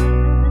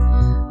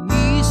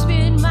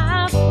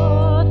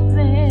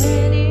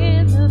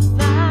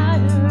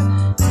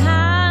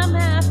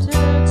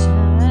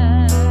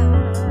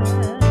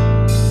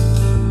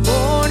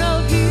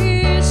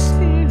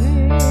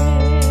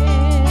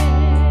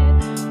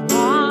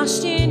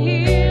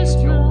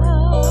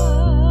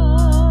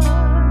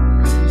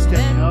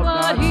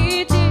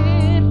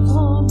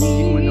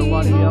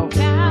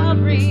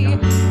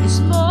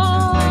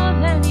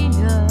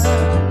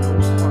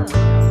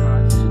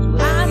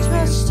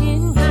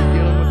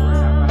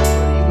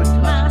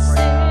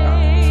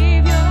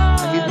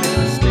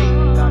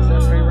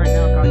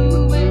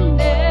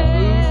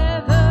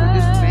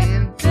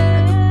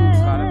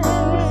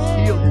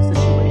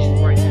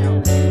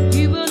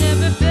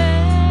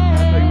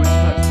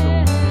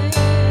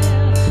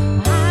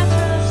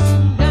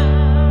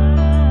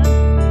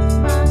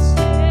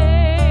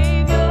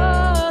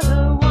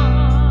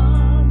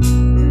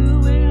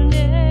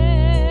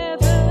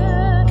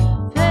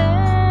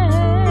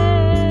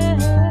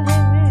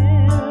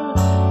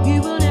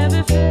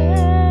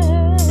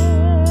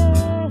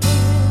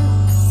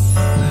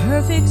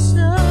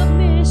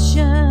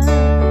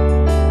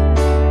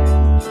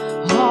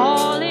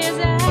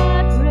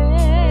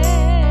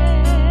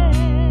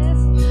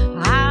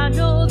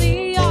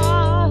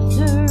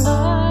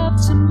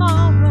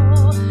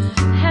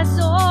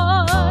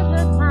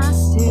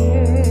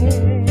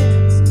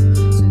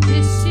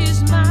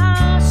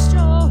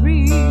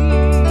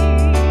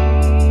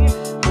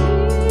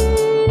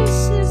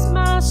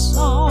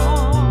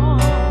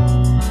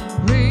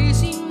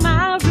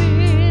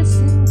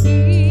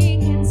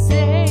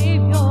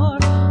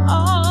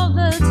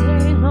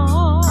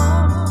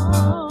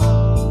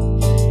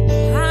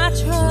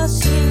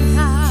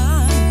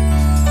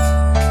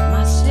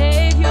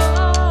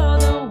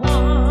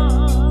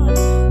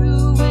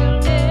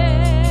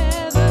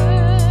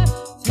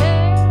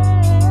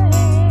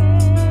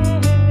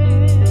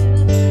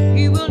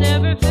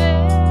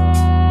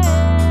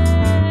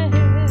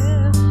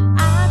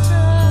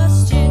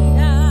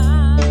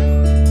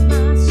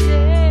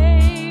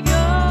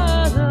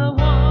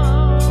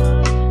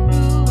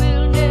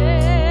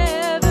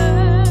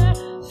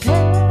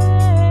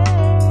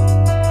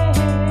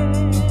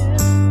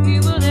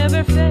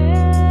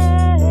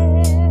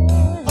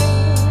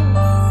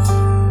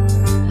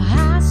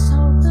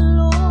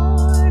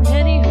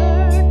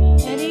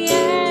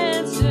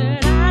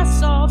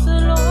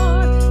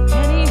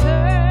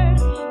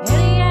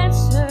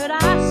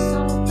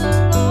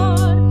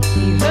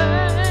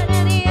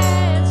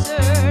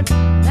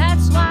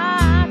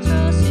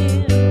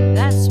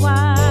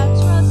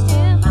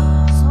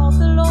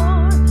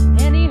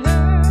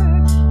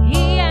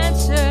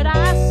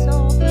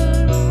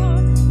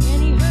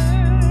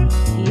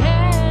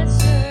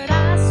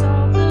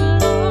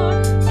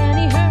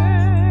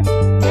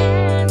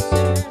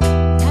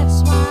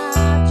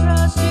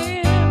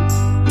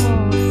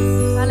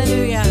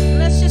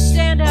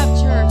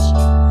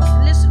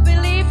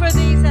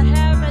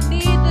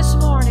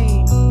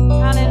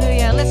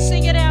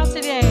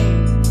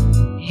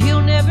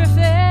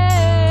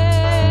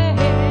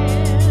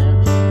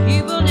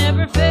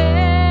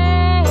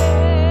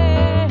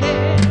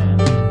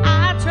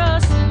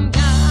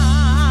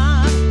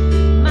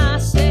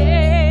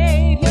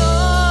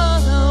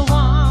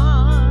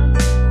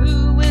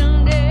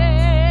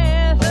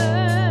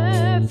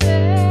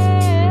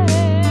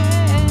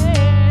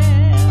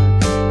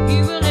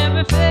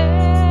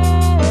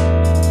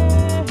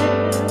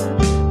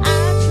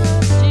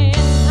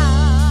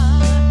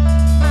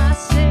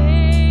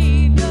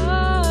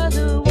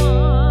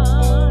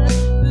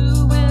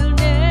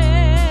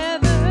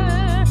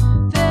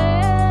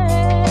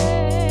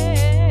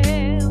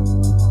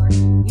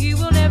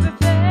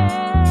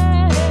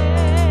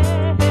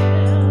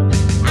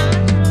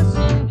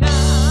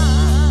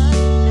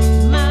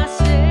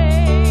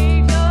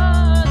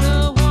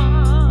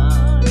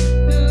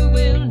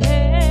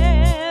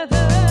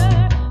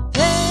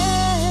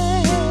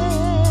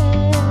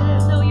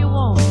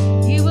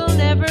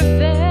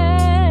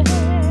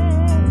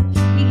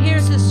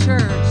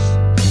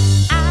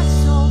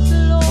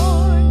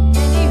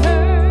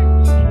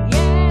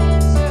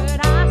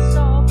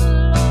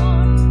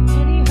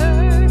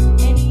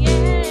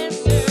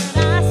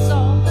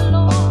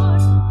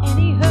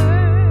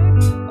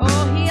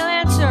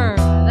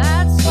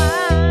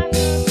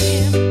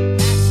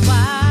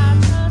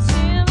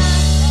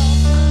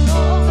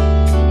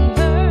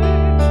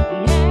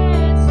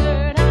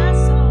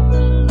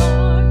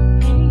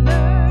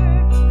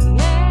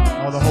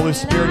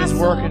 Holy Spirit is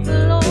working in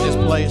this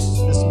place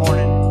this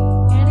morning.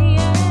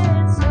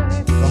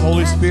 The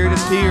Holy Spirit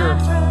is here.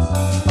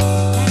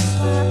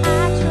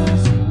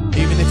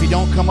 Even if you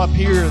don't come up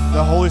here,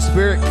 the Holy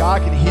Spirit,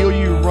 God can heal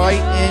you right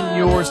in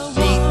your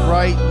seat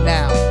right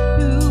now.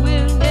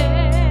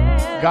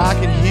 God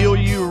can heal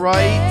you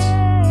right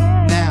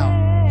now.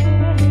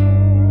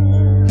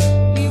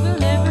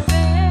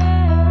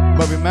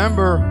 But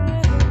remember,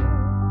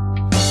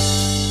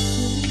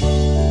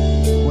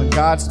 when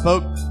God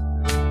spoke,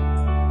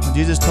 when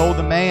Jesus told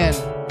the man,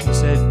 He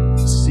said,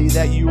 "See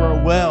that you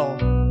are well.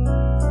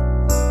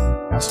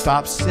 Now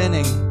stop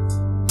sinning,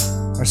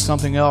 or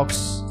something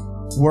else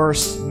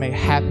worse may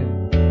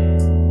happen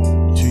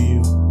to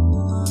you."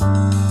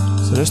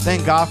 So just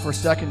thank God for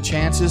second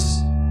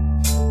chances.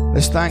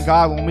 Let's thank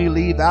God when we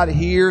leave out of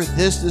here,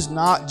 this is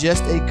not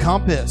just a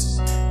compass.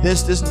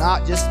 This does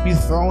not just be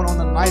thrown on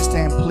the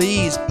nightstand.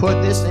 Please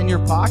put this in your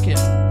pocket.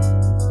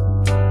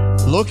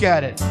 Look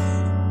at it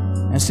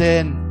and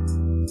saying,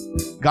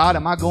 God,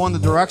 am I going the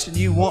direction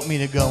you want me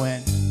to go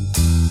in?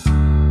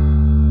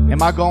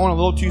 Am I going a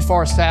little too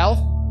far south?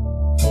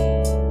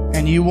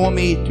 And you want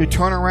me to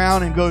turn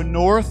around and go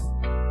north?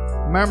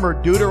 Remember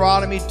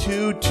Deuteronomy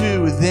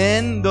 2:2.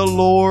 Then the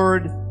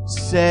Lord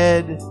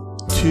said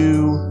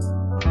to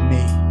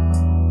me.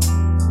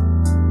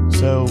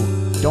 So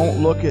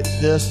don't look at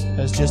this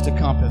as just a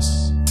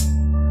compass.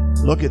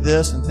 Look at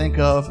this and think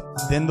of,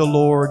 then the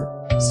Lord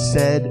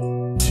said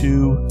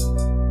to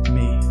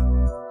me.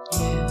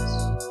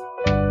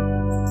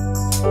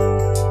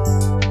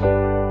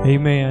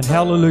 Amen.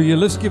 Hallelujah.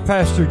 Let's give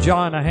Pastor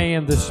John a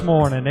hand this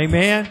morning.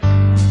 Amen.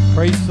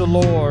 Praise the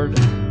Lord.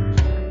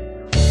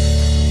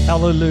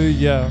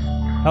 Hallelujah.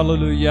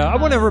 Hallelujah. I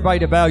want everybody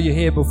to bow your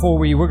head before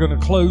we're going to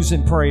close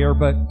in prayer,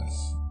 but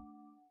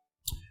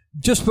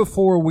just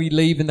before we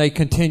leave and they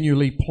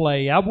continually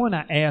play, I want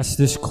to ask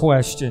this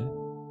question.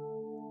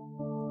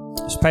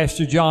 As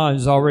Pastor John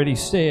has already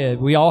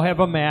said, we all have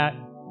a mat.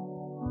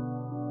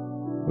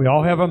 We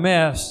all have a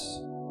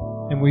mess,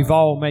 and we've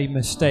all made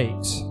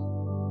mistakes.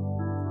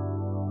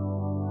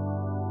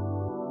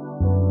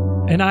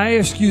 And I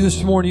ask you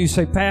this morning, you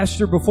say,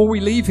 Pastor, before we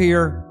leave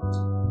here,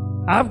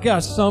 I've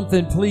got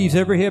something, please,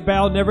 every head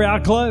bowed and every eye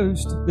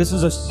closed. This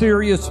is a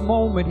serious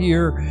moment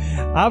here.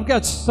 I've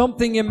got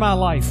something in my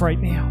life right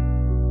now.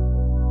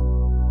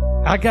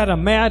 I got a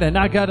mat and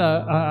I got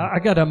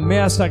a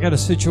mess. I got a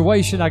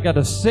situation. I got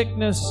a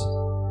sickness.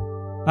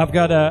 I've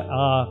got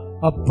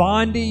a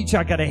bondage.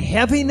 I got a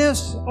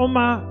heaviness on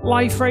my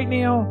life right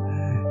now.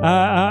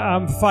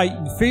 I'm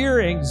fighting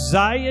fear,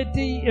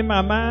 anxiety in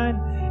my mind.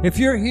 If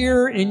you're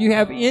here and you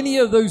have any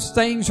of those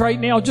things right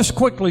now, just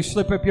quickly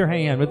slip up your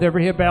hand with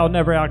every head bowed and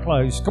every eye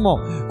closed. Come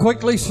on.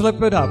 Quickly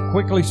slip it up.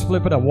 Quickly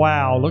slip it up.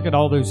 Wow. Look at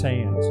all those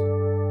hands.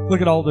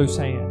 Look at all those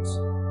hands.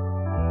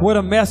 What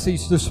a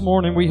message this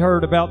morning we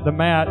heard about the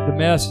mat, the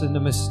mess, and the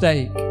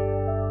mistake.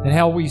 And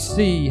how we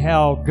see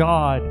how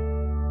God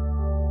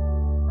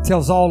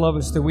tells all of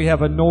us that we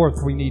have a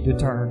north we need to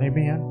turn.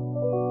 Amen.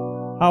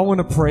 I want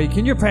to pray.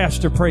 Can your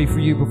pastor pray for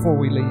you before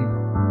we leave?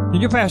 Can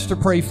your pastor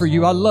pray for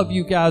you? I love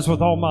you guys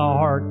with all my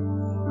heart.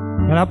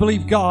 And I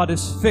believe God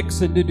is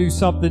fixing to do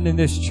something in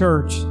this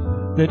church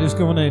that is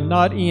going to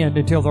not end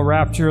until the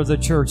rapture of the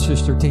church,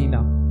 Sister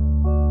Tina.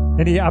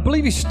 And I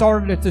believe He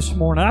started it this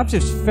morning. I've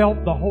just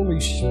felt the Holy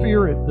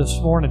Spirit this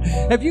morning.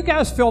 Have you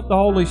guys felt the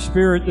Holy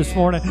Spirit this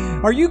morning?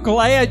 Are you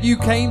glad you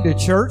came to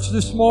church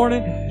this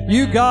morning?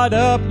 You got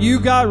up, you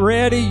got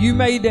ready, you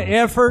made the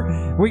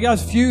effort. We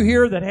got a few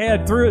here that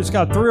it's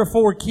got 3 or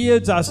 4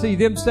 kids. I see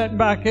them sitting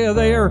back there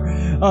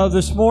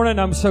this morning.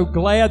 I'm so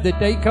glad that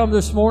they come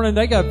this morning.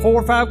 They got 4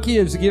 or 5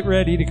 kids to get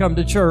ready to come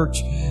to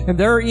church. And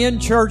they're in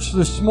church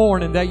this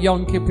morning, that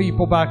young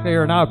people back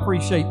there, and I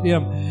appreciate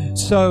them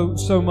so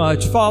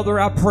much. Father,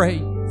 I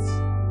pray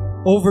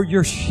over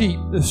your sheep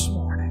this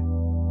morning.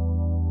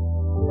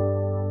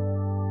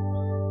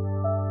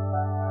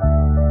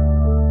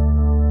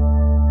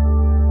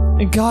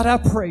 And God, I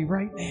pray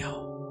right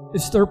now,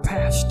 it's their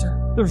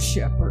pastor, their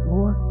shepherd,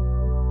 Lord.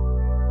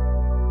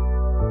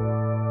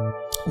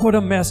 What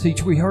a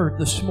message we heard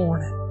this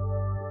morning.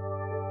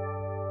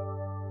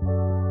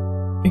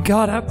 And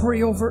God, I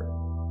pray over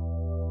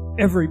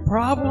every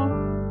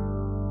problem.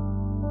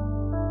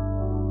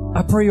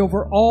 I pray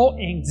over all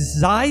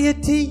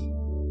anxiety.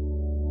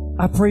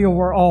 I pray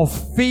over all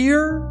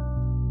fear.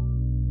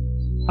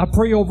 I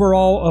pray over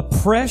all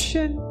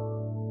oppression.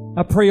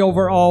 I pray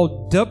over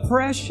all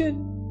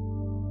depression.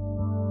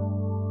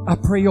 I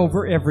pray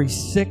over every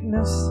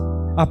sickness.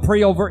 I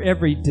pray over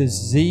every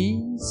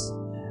disease.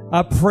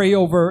 I pray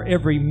over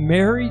every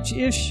marriage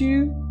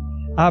issue.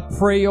 I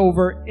pray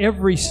over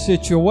every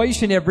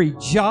situation, every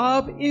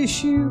job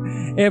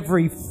issue,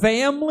 every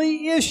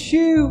family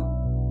issue.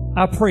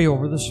 I pray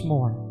over this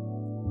morning,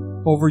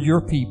 over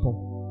your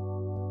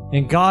people.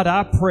 And God,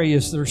 I pray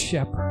as their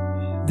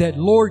shepherd, that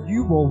Lord,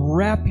 you will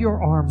wrap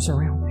your arms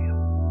around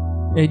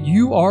them. And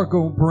you are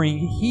going to bring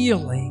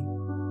healing,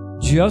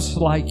 just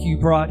like you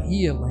brought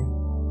healing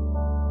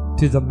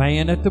to the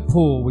man at the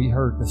pool we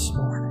heard this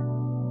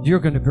morning. You're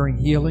going to bring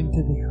healing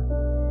to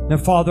them. Now,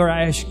 Father,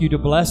 I ask you to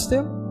bless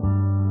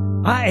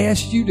them. I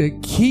ask you to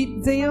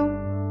keep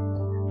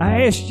them.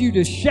 I ask you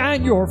to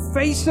shine your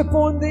face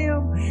upon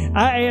them.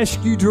 I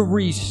ask you to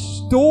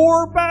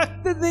restore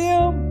back to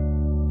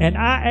them. And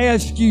I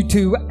ask you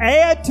to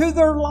add to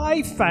their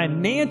life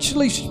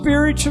financially,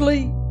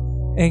 spiritually.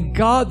 And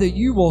God, that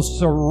you will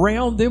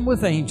surround them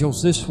with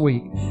angels this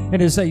week.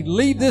 And as they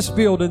leave this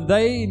building,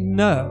 they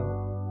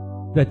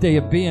know that they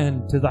have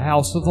been to the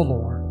house of the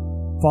Lord.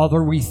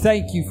 Father, we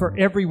thank you for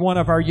every one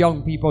of our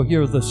young people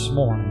here this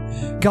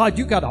morning. God,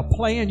 you got a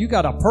plan, you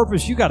got a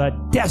purpose, you got a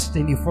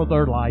destiny for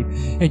their life,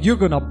 and you're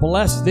going to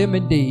bless them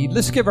indeed.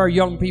 Let's give our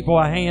young people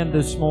a hand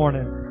this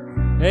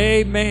morning.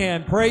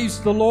 Amen. Praise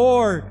the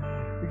Lord.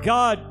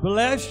 God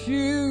bless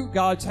you.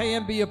 God's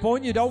hand be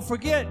upon you. Don't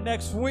forget,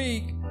 next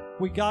week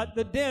we got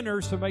the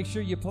dinner, so make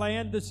sure you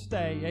plan to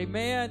stay.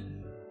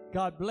 Amen.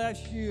 God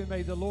bless you, and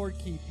may the Lord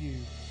keep you.